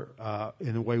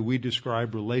the way we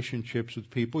describe relationships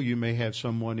with people. You may have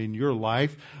someone in your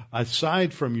life,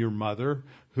 aside from your mother,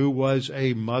 who was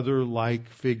a mother-like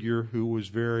figure who was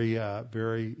very,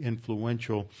 very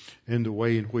influential in the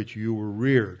way in which you were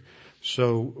reared.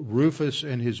 So Rufus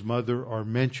and his mother are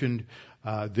mentioned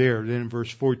there. Then in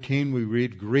verse 14 we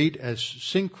read, greet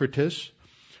Asyncritus,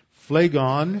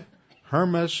 Phlegon,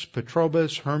 Hermas,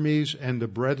 Patrobas, Hermes, and the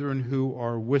brethren who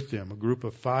are with them. A group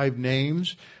of 5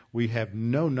 names. We have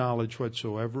no knowledge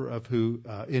whatsoever of who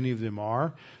any of them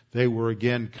are. They were,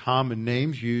 again, common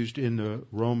names used in the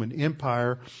Roman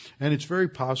Empire, and it's very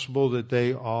possible that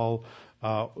they all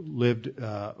lived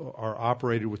or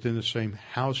operated within the same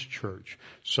house church.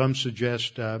 Some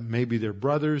suggest maybe they're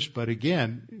brothers, but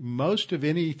again, most of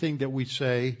anything that we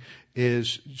say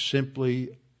is simply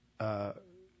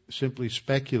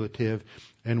speculative,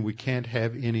 and we can't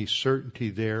have any certainty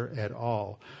there at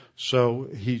all. So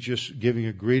he's just giving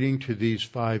a greeting to these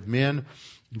 5 men.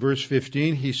 Verse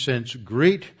 15, he sends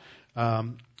greet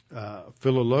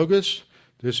Philologus.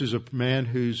 This is a man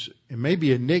it may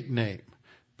be a nickname,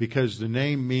 because the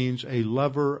name means a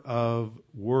lover of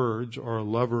words or a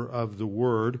lover of the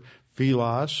word.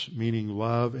 Philos, meaning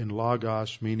love, and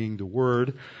logos, meaning the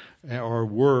word or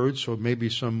words. So maybe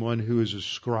someone who is a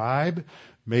scribe,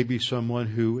 maybe someone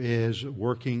who is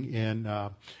working in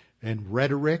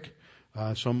rhetoric,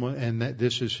 someone, and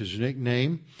this is his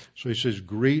nickname. So he says,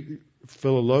 greet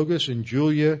Philologus and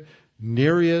Julia,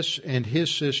 Nereus and his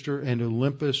sister, and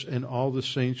Olympus and all the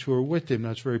saints who are with him.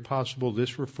 Now, it's very possible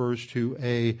this refers to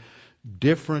a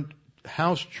different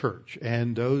house church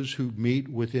and those who meet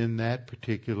within that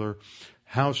particular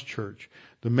house church.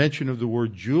 The mention of the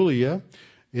word Julia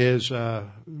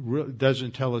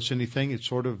doesn't tell us anything. It's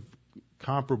sort of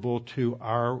comparable to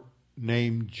our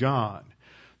name John.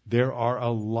 There are a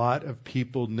lot of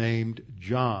people named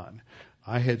John.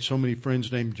 I had so many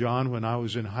friends named John when I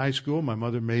was in high school. My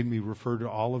mother made me refer to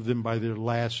all of them by their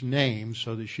last names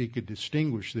so that she could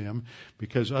distinguish them,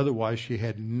 because otherwise she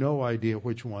had no idea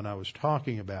which one I was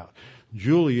talking about.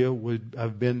 Julia would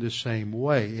have been the same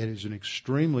way. It is an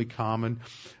extremely common,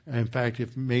 in fact,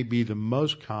 it may be the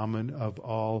most common of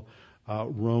all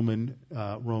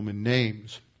Roman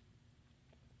names.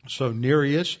 So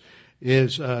Nereus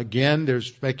is, again, there's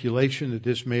speculation that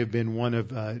this may have been one of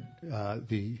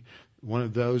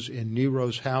those in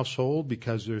Nero's household,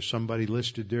 because there's somebody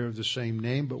listed there of the same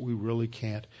name, but we really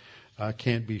can't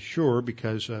be sure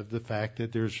because of the fact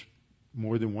that there's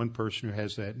more than one person who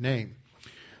has that name.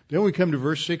 Then we come to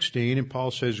verse 16, and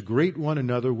Paul says, greet one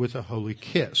another with a holy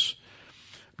kiss.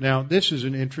 Now, this is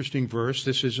an interesting verse.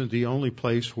 This isn't the only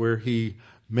place where he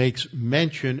makes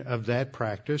mention of that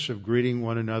practice of greeting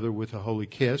one another with a holy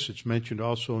kiss. It's mentioned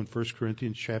also in 1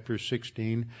 Corinthians chapter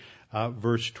 16,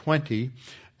 verse 20.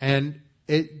 And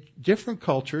different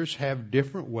cultures have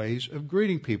different ways of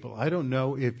greeting people. I don't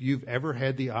know if you've ever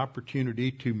had the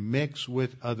opportunity to mix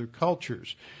with other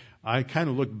cultures. I kind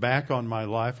of look back on my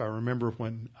life. I remember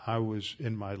when I was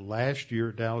in my last year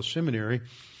at Dallas Seminary,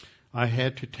 I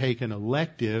had to take an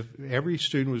elective. Every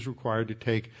student was required to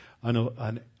take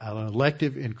an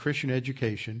elective in Christian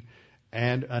education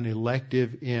and an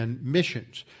elective in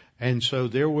missions. And so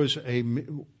there was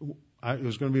it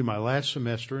was going to be my last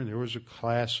semester, and there was a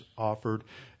class offered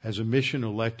as a mission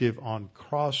elective on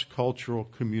cross-cultural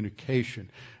communication.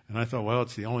 And I thought, well,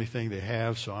 it's the only thing they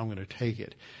have, so I'm going to take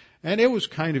it. And it was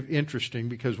kind of interesting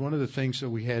because one of the things that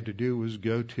we had to do was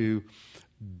go to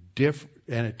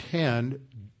and attend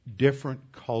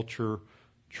different culture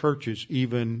churches,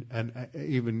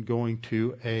 even going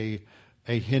to a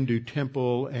Hindu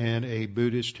temple and a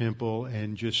Buddhist temple,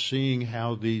 and just seeing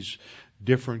how these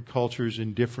different cultures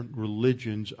and different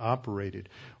religions operated.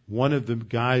 One of the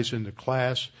guys in the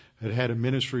class had a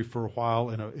ministry for a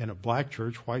while in a black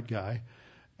church, white guy,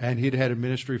 and he'd had a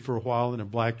ministry for a while in a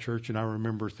black church, and I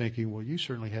remember thinking, well, you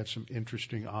certainly have some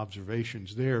interesting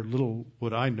observations there. Little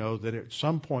would I know that at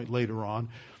some point later on,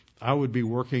 I would be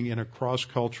working in a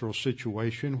cross-cultural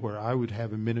situation where I would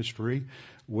have a ministry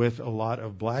with a lot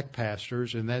of black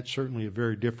pastors, and that's certainly a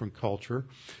very different culture.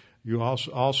 You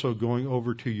also going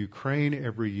over to Ukraine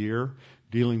every year,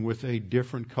 dealing with a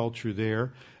different culture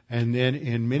there, and then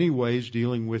in many ways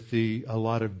dealing with a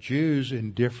lot of Jews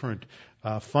in different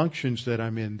functions that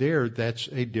I'm in there. That's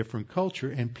a different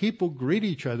culture, and people greet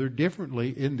each other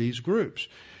differently in these groups.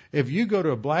 If you go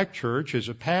to a black church as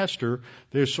a pastor,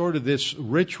 there's sort of this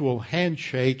ritual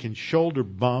handshake and shoulder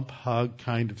bump hug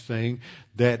kind of thing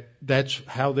that's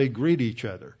how they greet each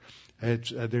other.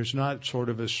 There's not sort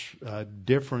of a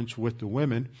difference with the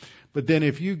women. But then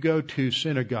if you go to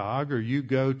synagogue, or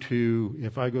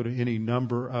if I go to any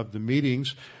number of the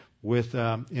meetings with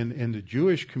in the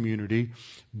Jewish community,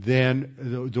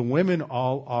 then the women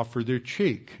all offer their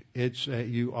cheek. It's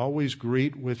you always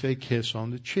greet with a kiss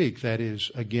on the cheek. That is,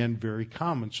 again, very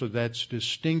common. So that's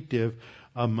distinctive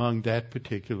among that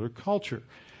particular culture.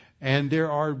 And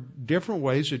there are different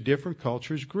ways that different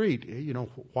cultures greet. You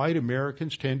know, white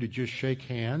Americans tend to just shake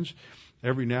hands.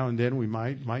 Every now and then we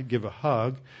might give a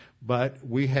hug, but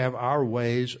we have our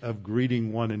ways of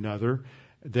greeting one another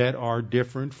that are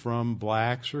different from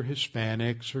blacks or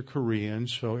Hispanics or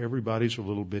Koreans, so everybody's a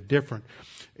little bit different.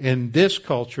 In this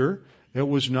culture, it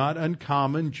was not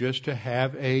uncommon just to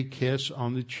have a kiss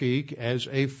on the cheek as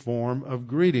a form of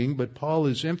greeting, but Paul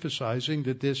is emphasizing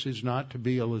that this is not to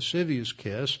be a lascivious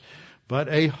kiss, but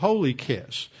a holy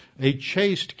kiss, a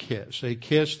chaste kiss, a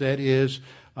kiss that is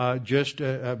just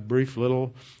a brief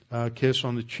little kiss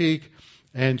on the cheek.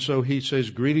 And so he says,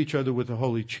 greet each other with a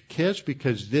holy kiss,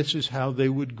 because this is how they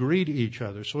would greet each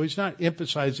other. So he's not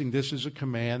emphasizing this is a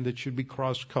command that should be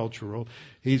cross-cultural.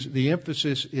 The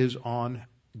emphasis is on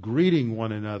greeting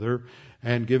one another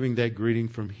and giving that greeting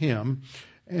from him.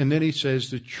 And then he says,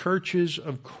 the churches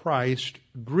of Christ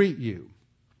greet you.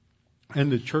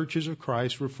 And the churches of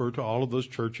Christ refer to all of those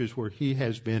churches where he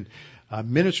has been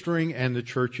ministering, and the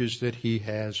churches that he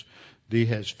has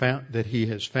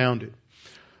founded.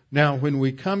 Now, when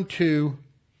we come to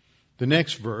the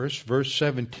next verse, verse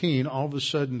 17, all of a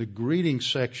sudden the greeting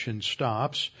section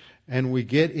stops, and we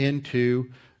get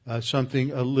into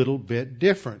something a little bit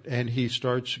different. And he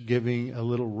starts giving a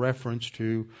little reference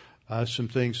to some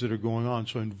things that are going on.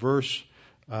 So in verse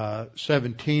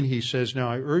 17, he says, now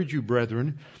I urge you,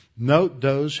 brethren, note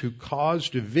those who cause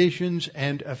divisions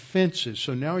and offenses.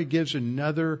 So now he gives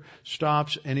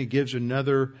stops, and he gives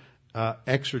another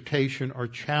exhortation or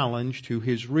challenge to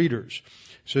his readers.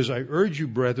 He says, I urge you,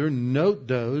 brethren, note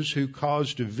those who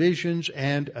cause divisions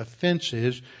and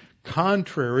offenses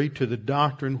contrary to the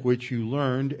doctrine which you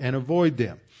learned, and avoid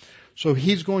them. So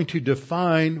he's going to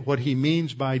define what he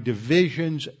means by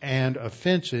divisions and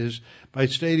offenses by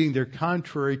stating they're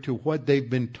contrary to what they've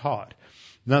been taught.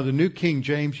 Now, the New King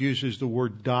James uses the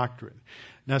word doctrine.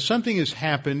 Now, something has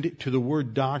happened to the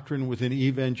word doctrine within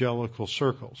evangelical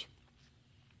circles.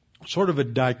 Sort of a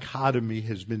dichotomy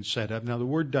has been set up. Now, the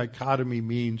word dichotomy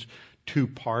means two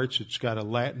parts. It's got a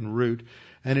Latin root,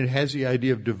 and it has the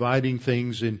idea of dividing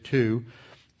things in two.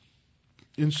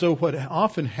 And so what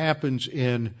often happens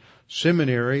in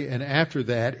seminary and after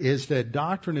that is that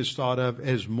doctrine is thought of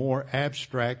as more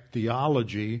abstract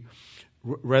theology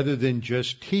rather than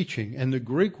just teaching. And the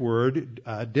Greek word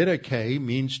didache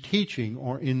means teaching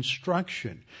or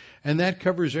instruction. And that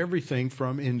covers everything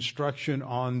from instruction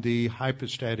on the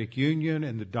hypostatic union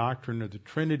and the doctrine of the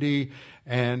Trinity,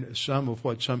 and some of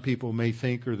what some people may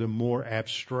think are the more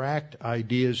abstract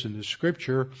ideas in the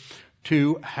Scripture,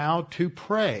 to how to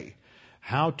pray,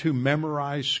 how to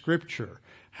memorize Scripture,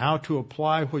 how to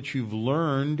apply what you've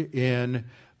learned in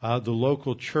the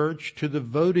local church to the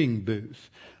voting booth.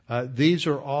 These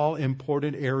are all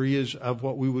important areas of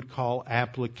what we would call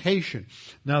application.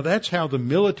 Now, that's how the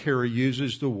military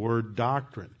uses the word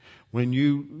doctrine. When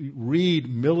you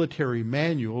read military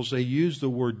manuals, they use the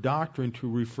word doctrine to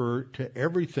refer to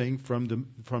everything from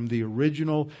the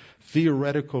original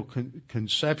theoretical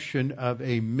conception of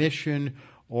a mission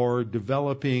or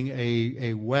developing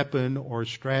a weapon or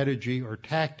strategy or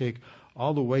tactic,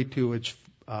 all the way to its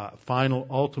final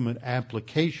ultimate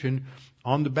application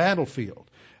on the battlefield.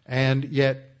 And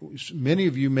yet, many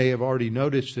of you may have already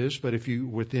noticed this, but if you,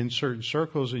 within certain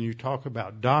circles, and you talk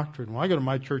about doctrine, well, I go to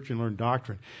my church and learn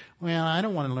doctrine. Well, I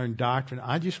don't want to learn doctrine.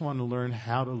 I just want to learn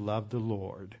how to love the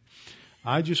Lord.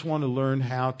 I just want to learn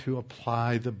how to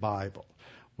apply the Bible.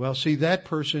 Well, see, that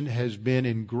person has been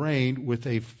ingrained with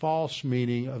a false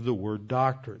meaning of the word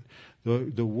doctrine.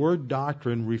 The word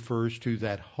doctrine refers to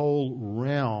that whole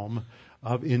realm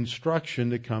of instruction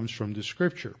that comes from the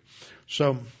Scripture.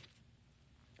 So,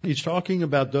 he's talking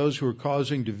about those who are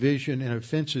causing division and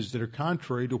offenses that are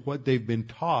contrary to what they've been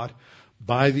taught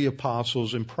by the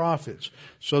apostles and prophets.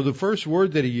 So the first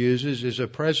word that he uses is a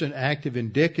present active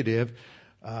indicative,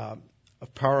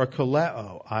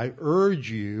 parakaleo. I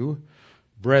urge you,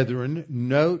 brethren,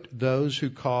 note those who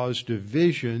cause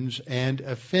divisions and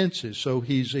offenses. So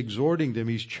he's exhorting them,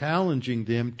 he's challenging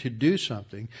them to do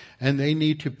something, and they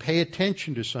need to pay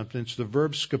attention to something. It's the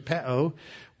verb skopeo,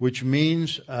 which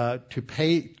means to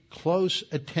pay close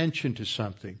attention to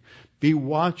something. Be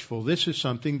watchful. This is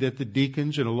something that the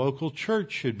deacons in a local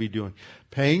church should be doing.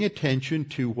 Paying attention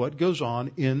to what goes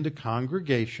on in the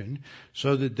congregation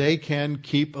so that they can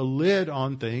keep a lid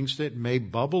on things that may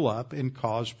bubble up and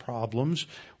cause problems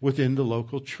within the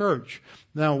local church.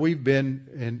 Now, we've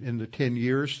been, in the 10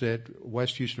 years that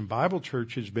West Houston Bible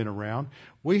Church has been around,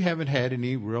 we haven't had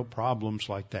any real problems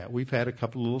like that. We've had a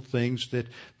couple little things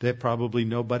that probably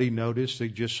nobody noticed. They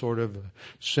just sort of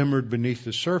simmered beneath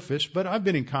the surface. But I've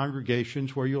been in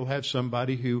congregations where you'll have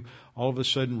somebody who all of a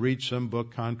sudden reads some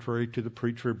book contrary to the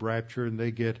pre-trib rapture, and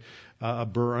they get a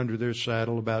burr under their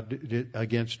saddle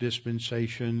against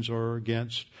dispensations or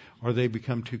they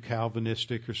become too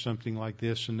Calvinistic or something like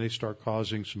this, and they start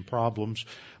causing some problems.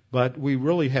 But we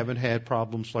really haven't had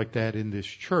problems like that in this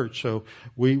church. So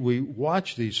we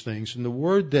watch these things. And the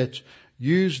word that's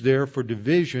used there for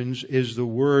divisions is the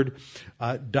word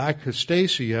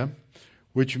dikastasia,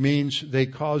 which means they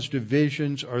cause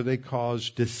divisions or they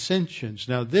cause dissensions.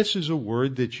 Now, this is a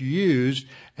word that's used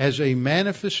as a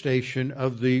manifestation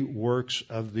of the works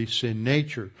of the sin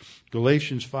nature.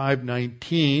 Galatians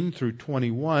 5:19 through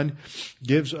 21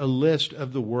 gives a list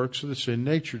of the works of the sin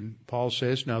nature. Paul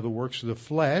says, now the works of the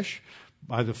flesh,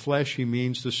 by the flesh he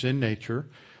means the sin nature,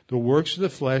 the works of the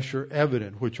flesh are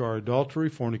evident, which are adultery,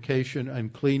 fornication,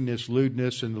 uncleanness,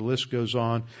 lewdness, and the list goes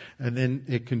on. And then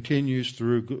it continues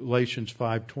through Galatians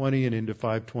 5:20 and into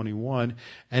 5:21.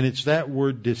 And it's that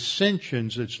word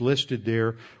dissensions that's listed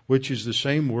there, which is the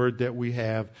same word that we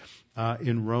have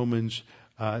in Romans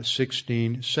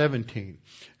 16:17.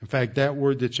 In fact, that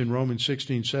word that's in Romans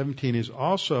 16:17 is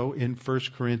also in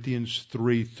 1 Corinthians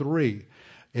 3:3.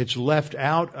 It's left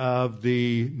out of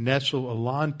the Nestle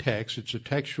Aland text. It's a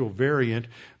textual variant,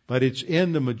 but it's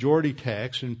in the majority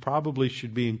text and probably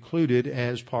should be included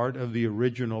as part of the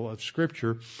original of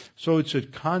Scripture. So it's a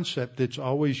concept that's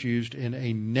always used in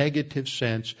a negative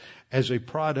sense as a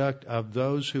product of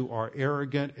those who are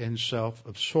arrogant and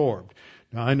self-absorbed.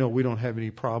 Now, I know we don't have any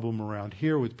problem around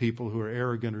here with people who are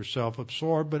arrogant or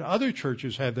self-absorbed, but other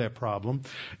churches have that problem.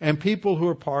 And people who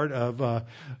are part of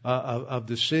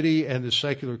the city and the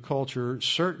secular culture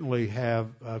certainly have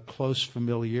close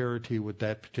familiarity with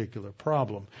that particular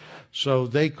problem. So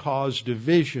they cause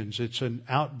divisions. It's an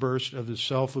outburst of the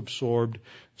self-absorbed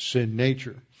sin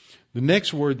nature. The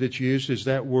next word that's used is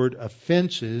that word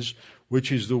offenses,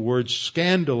 which is the word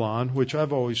scandalon, which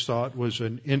I've always thought was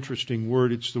an interesting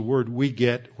word. It's the word we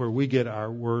get, where we get our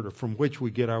word, or from which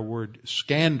we get our word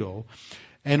scandal.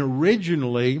 And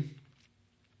originally,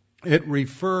 it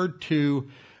referred to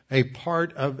a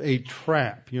part of a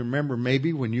trap. You remember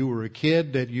maybe when you were a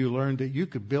kid that you learned that you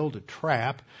could build a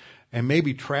trap and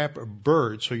maybe trap a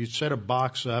bird. So you'd set a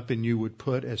box up and you would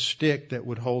put a stick that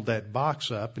would hold that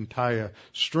box up and tie a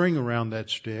string around that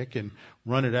stick and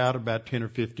run it out about 10 or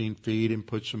 15 feet and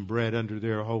put some bread under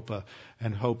there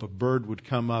and hope a bird would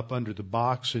come up under the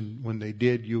box. And when they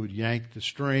did, you would yank the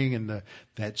string and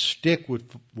that stick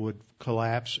would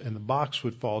collapse and the box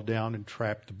would fall down and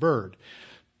trap the bird.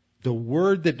 The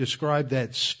word that described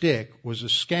that stick was a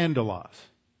scandaloth.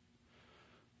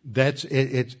 That's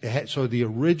it. So the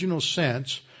original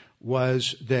sense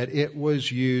was that it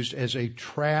was used as a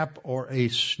trap or a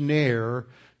snare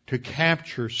to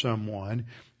capture someone,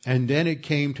 and then it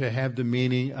came to have the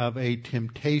meaning of a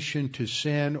temptation to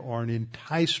sin or an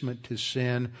enticement to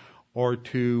sin or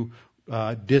to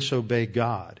disobey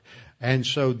God. And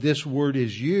so this word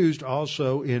is used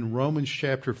also in Romans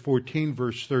chapter 14,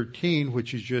 verse 13,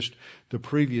 which is just the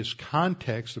previous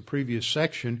context, the previous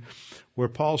section, where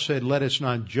Paul said, let us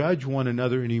not judge one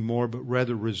another anymore, but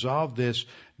rather resolve this,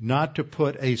 not to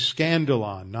put a scandal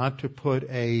on, not to put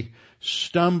a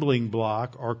stumbling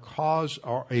block or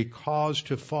a cause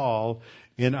to fall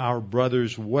in our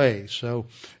brother's way. So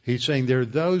he's saying there are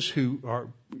those who are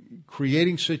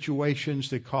creating situations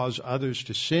that cause others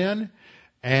to sin,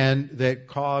 and that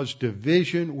cause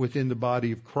division within the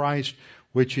body of Christ,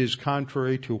 which is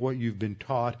contrary to what you've been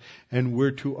taught, and we're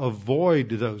to avoid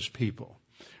those people.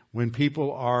 When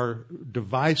people are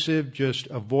divisive, just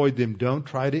avoid them. Don't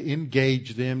try to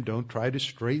engage them. Don't try to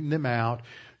straighten them out.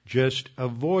 Just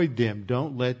avoid them.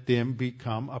 Don't let them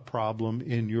become a problem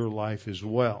in your life as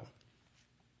well.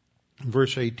 In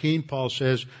verse 18, Paul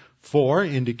says, for,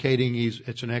 indicating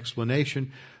it's an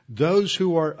explanation, those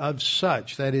who are of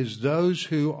such, that is, those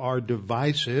who are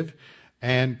divisive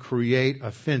and create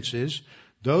offenses,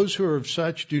 those who are of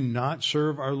such do not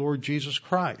serve our Lord Jesus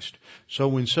Christ. So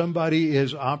when somebody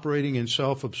is operating in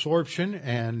self-absorption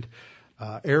and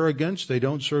arrogance, they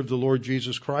don't serve the Lord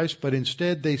Jesus Christ, but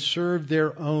instead they serve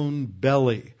their own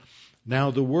belly.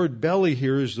 Now the word belly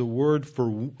here is the word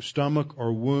for stomach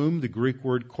or womb, the Greek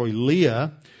word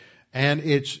koilia. And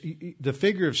it's the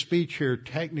figure of speech here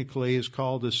technically is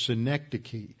called a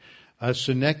synecdoche. A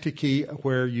synecdoche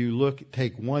where you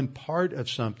take one part of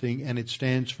something and it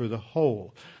stands for the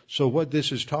whole. So what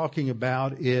this is talking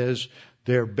about is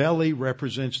their belly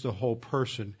represents the whole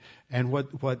person. And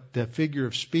what the figure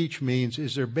of speech means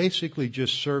is they're basically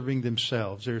just serving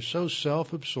themselves. They're so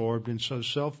self-absorbed and so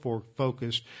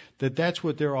self-focused that that's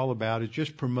what they're all about, is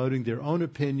just promoting their own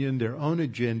opinion, their own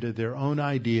agenda, their own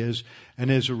ideas. And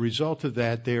as a result of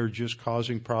that, they are just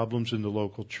causing problems in the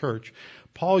local church.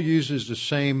 Paul uses the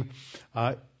same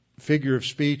figure of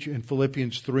speech in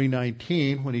Philippians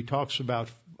 3:19 when he talks about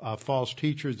false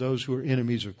teachers, those who are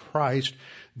enemies of Christ.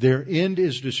 Their end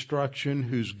is destruction,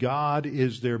 whose God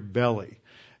is their belly.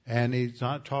 And he's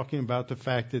not talking about the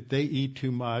fact that they eat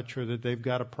too much or that they've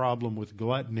got a problem with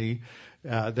gluttony.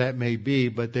 That may be,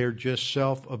 but they're just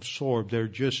self-absorbed. They're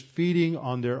just feeding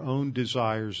on their own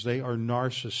desires. They are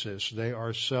narcissists. They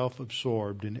are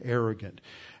self-absorbed and arrogant.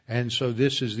 And so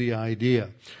this is the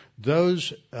idea.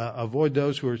 Avoid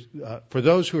those who are, for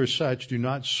those who are such, do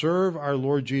not serve our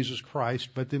Lord Jesus Christ,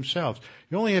 but themselves.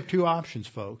 You only have two options,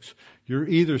 folks. You're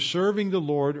either serving the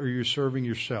Lord or you're serving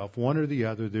yourself. One or the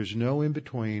other. There's no in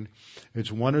between.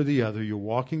 It's one or the other. You're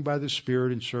walking by the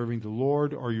Spirit and serving the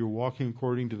Lord, or you're walking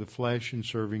according to the flesh and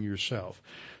serving yourself.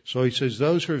 So he says,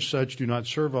 those who are such do not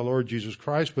serve our Lord Jesus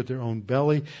Christ, but their own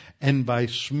belly, and by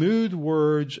smooth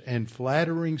words and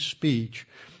flattering speech,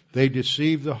 they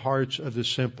deceive the hearts of the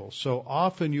simple. So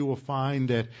often you will find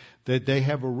that they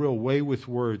have a real way with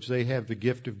words. They have the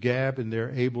gift of gab, and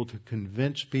they're able to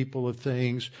convince people of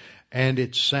things, and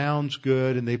it sounds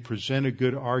good, and they present a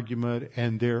good argument,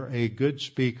 and they're a good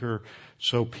speaker.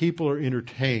 So people are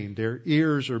entertained. Their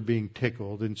ears are being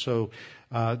tickled, and so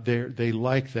they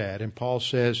like that. And Paul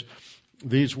says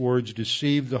these words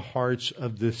deceive the hearts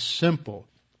of the simple.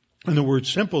 And the word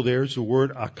simple there is the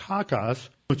word akakas,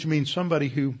 which means somebody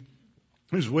who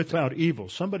is without evil.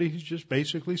 Somebody who's just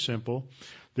basically simple.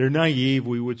 They're naive,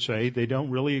 we would say. They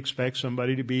don't really expect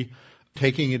somebody to be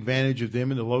taking advantage of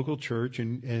them in the local church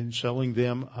and selling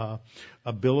them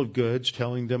a bill of goods,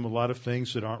 telling them a lot of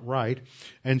things that aren't right.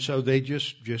 And so they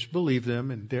just believe them.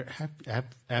 And they're,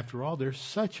 after all, they're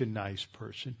such a nice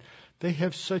person. They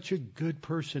have such a good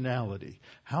personality.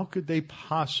 How could they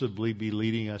possibly be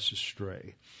leading us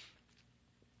astray?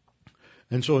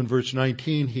 And so in verse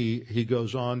 19, he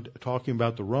goes on talking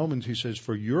about the Romans. He says,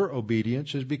 for your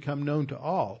obedience has become known to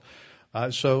all.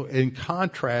 So in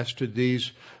contrast to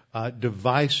these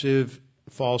divisive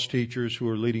false teachers who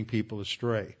are leading people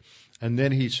astray. And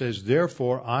then he says,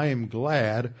 therefore, I am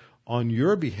glad on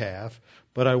your behalf,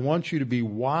 but I want you to be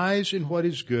wise in what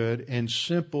is good and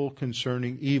simple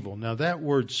concerning evil. Now that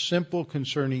word simple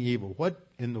concerning evil, what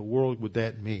in the world would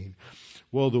that mean?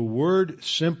 Well, the word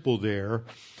simple there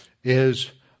is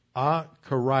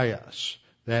akarias.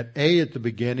 That A at the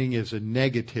beginning is a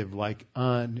negative like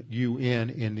un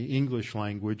in the English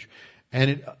language, and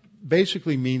it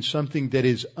basically means something that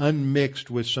is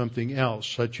unmixed with something else,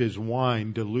 such as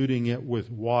wine, diluting it with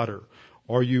water.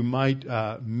 Or you might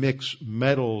mix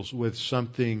metals with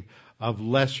something of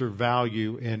lesser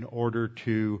value in order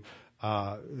to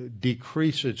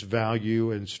decrease its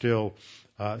value and still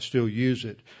use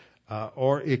it.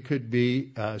 Or it could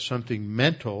be something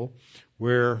mental,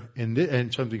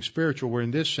 and something spiritual, where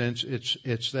in this sense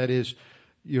it's that is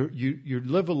you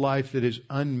live a life that is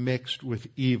unmixed with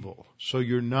evil. So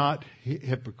you're not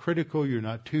hypocritical, you're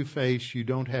not two-faced, you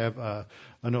don't have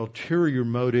an ulterior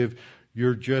motive.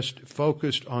 You're just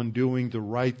focused on doing the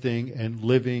right thing and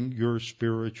living your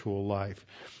spiritual life.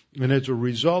 And as a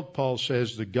result, Paul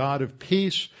says, the God of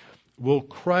peace will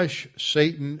crush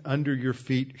Satan under your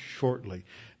feet shortly.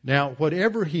 Now,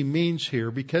 whatever he means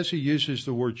here, because he uses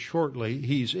the word shortly,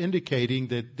 he's indicating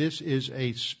that this is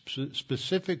a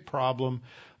specific problem,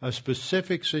 a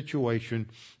specific situation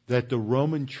that the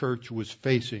Roman church was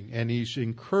facing. And he's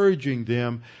encouraging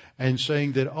them and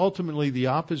saying that ultimately the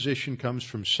opposition comes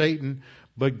from Satan,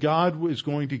 but God is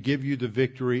going to give you the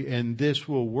victory, and this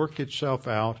will work itself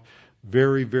out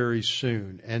very, very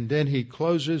soon. And then he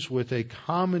closes with a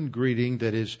common greeting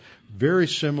that is very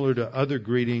similar to other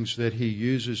greetings that he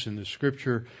uses in the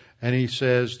Scripture. And he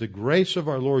says, the grace of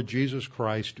our Lord Jesus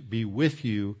Christ be with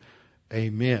you.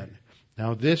 Amen.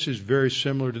 Now this is very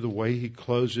similar to the way he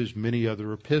closes many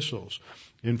other epistles.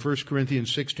 In 1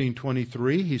 Corinthians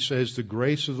 16:23, he says, the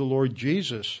grace of the Lord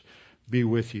Jesus be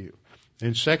with you.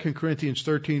 In 2 Corinthians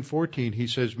 13:14, he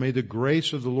says, may the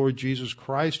grace of the Lord Jesus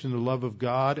Christ and the love of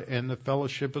God and the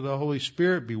fellowship of the Holy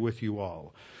Spirit be with you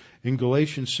all. In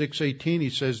Galatians 6:18, he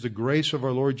says, the grace of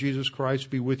our Lord Jesus Christ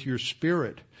be with your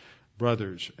spirit,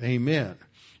 brothers. Amen.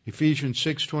 Ephesians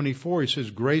 6:24, he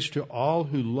says, grace to all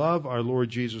who love our Lord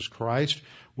Jesus Christ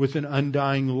with an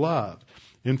undying love.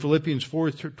 In Philippians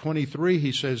 4:23,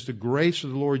 he says, the grace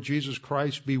of the Lord Jesus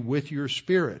Christ be with your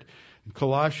spirit. In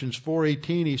Colossians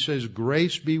 4:18, he says,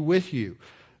 grace be with you.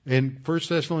 In 1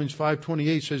 Thessalonians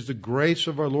 5:28 says, the grace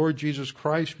of our Lord Jesus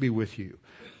Christ be with you.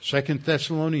 2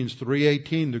 Thessalonians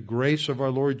 3:18, the grace of our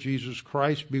Lord Jesus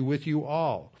Christ be with you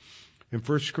all. In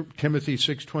 1 Timothy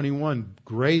 6:21,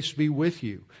 grace be with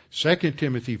you. 2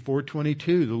 Timothy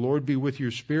 4:22, the Lord be with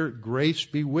your spirit, grace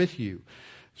be with you.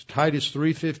 Titus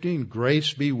 3:15,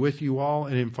 grace be with you all.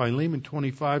 And in Philemon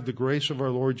 25, the grace of our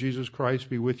Lord Jesus Christ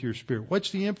be with your spirit.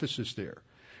 What's the emphasis there?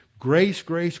 Grace,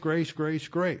 grace, grace, grace,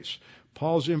 grace.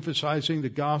 Paul's emphasizing the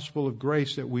gospel of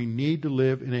grace, that we need to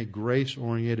live in a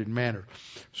grace-oriented manner.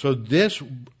 So this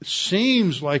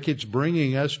seems like it's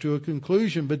bringing us to a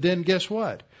conclusion, but then guess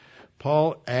what?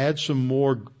 Paul adds some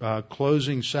more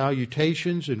closing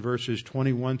salutations in verses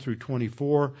 21 through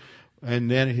 24,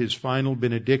 and then his final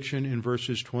benediction in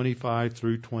verses 25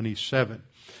 through 27.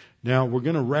 Now, we're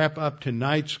going to wrap up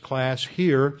tonight's class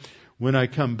here. When I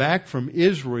come back from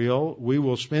Israel, we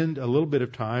will spend a little bit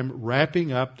of time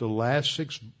wrapping up the last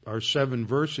 6 or 7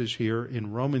 verses here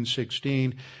in Romans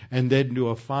 16, and then do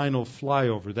a final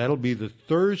flyover. That'll be the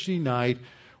Thursday night,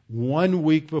 1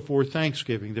 week before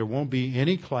Thanksgiving. There won't be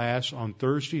any class on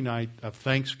Thursday night of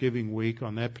Thanksgiving week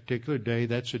on that particular day.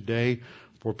 That's a day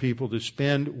for people to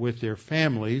spend with their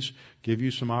families, give you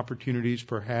some opportunities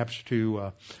perhaps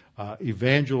to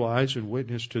evangelize and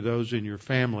witness to those in your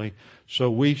family. So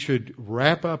we should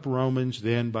wrap up Romans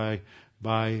then by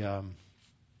the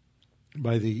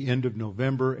end of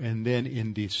November, and then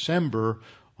in December,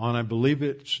 on I believe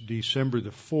it's December the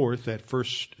 4th, that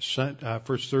first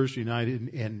Thursday night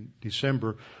in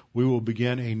December, we will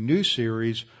begin a new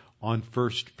series on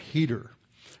 1 Peter.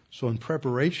 So in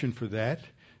preparation for that,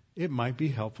 it might be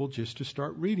helpful just to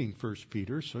start reading 1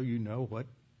 Peter so you know what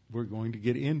we're going to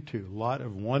get into. A lot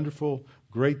of wonderful,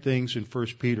 great things in 1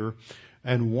 Peter.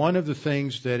 And one of the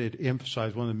things that it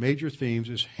emphasized, one of the major themes,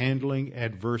 is handling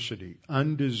adversity,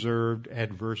 undeserved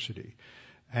adversity.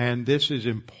 And this is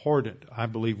important. I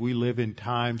believe we live in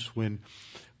times when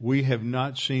we have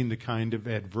not seen the kind of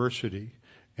adversity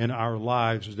in our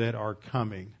lives that are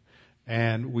coming.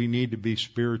 And we need to be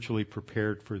spiritually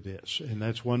prepared for this. And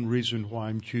that's one reason why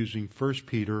I'm choosing 1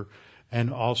 Peter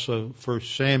and also 1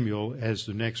 Samuel as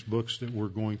the next books that we're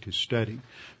going to study.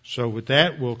 So with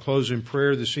that, we'll close in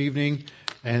prayer this evening,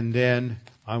 and then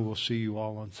I will see you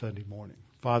all on Sunday morning.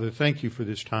 Father, thank you for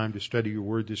this time to study your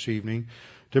word this evening,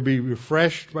 to be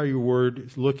refreshed by your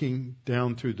word, looking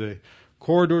down through the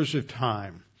corridors of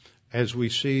time as we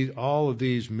see all of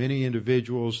these many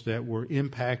individuals that were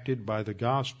impacted by the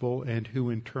gospel and who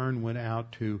in turn went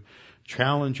out to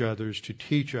challenge others, to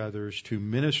teach others, to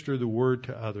minister the word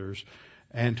to others,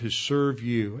 and to serve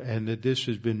you, and that this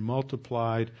has been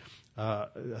multiplied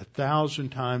 1,000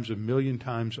 times, 1,000,000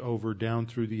 times over down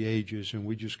through the ages, and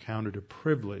we just count it a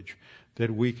privilege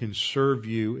that we can serve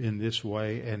you in this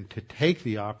way and to take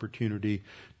the opportunity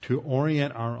to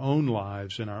orient our own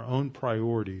lives and our own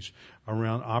priorities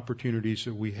around opportunities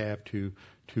that we have to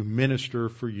minister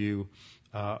for you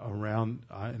around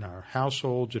in our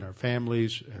households, in our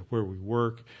families, where we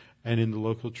work, and in the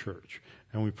local church.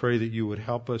 And we pray that you would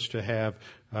help us to have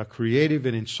creative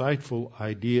and insightful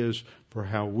ideas for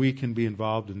how we can be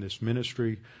involved in this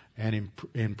ministry and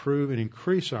improve and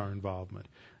increase our involvement.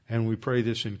 And we pray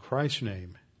this in Christ's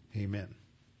name. Amen.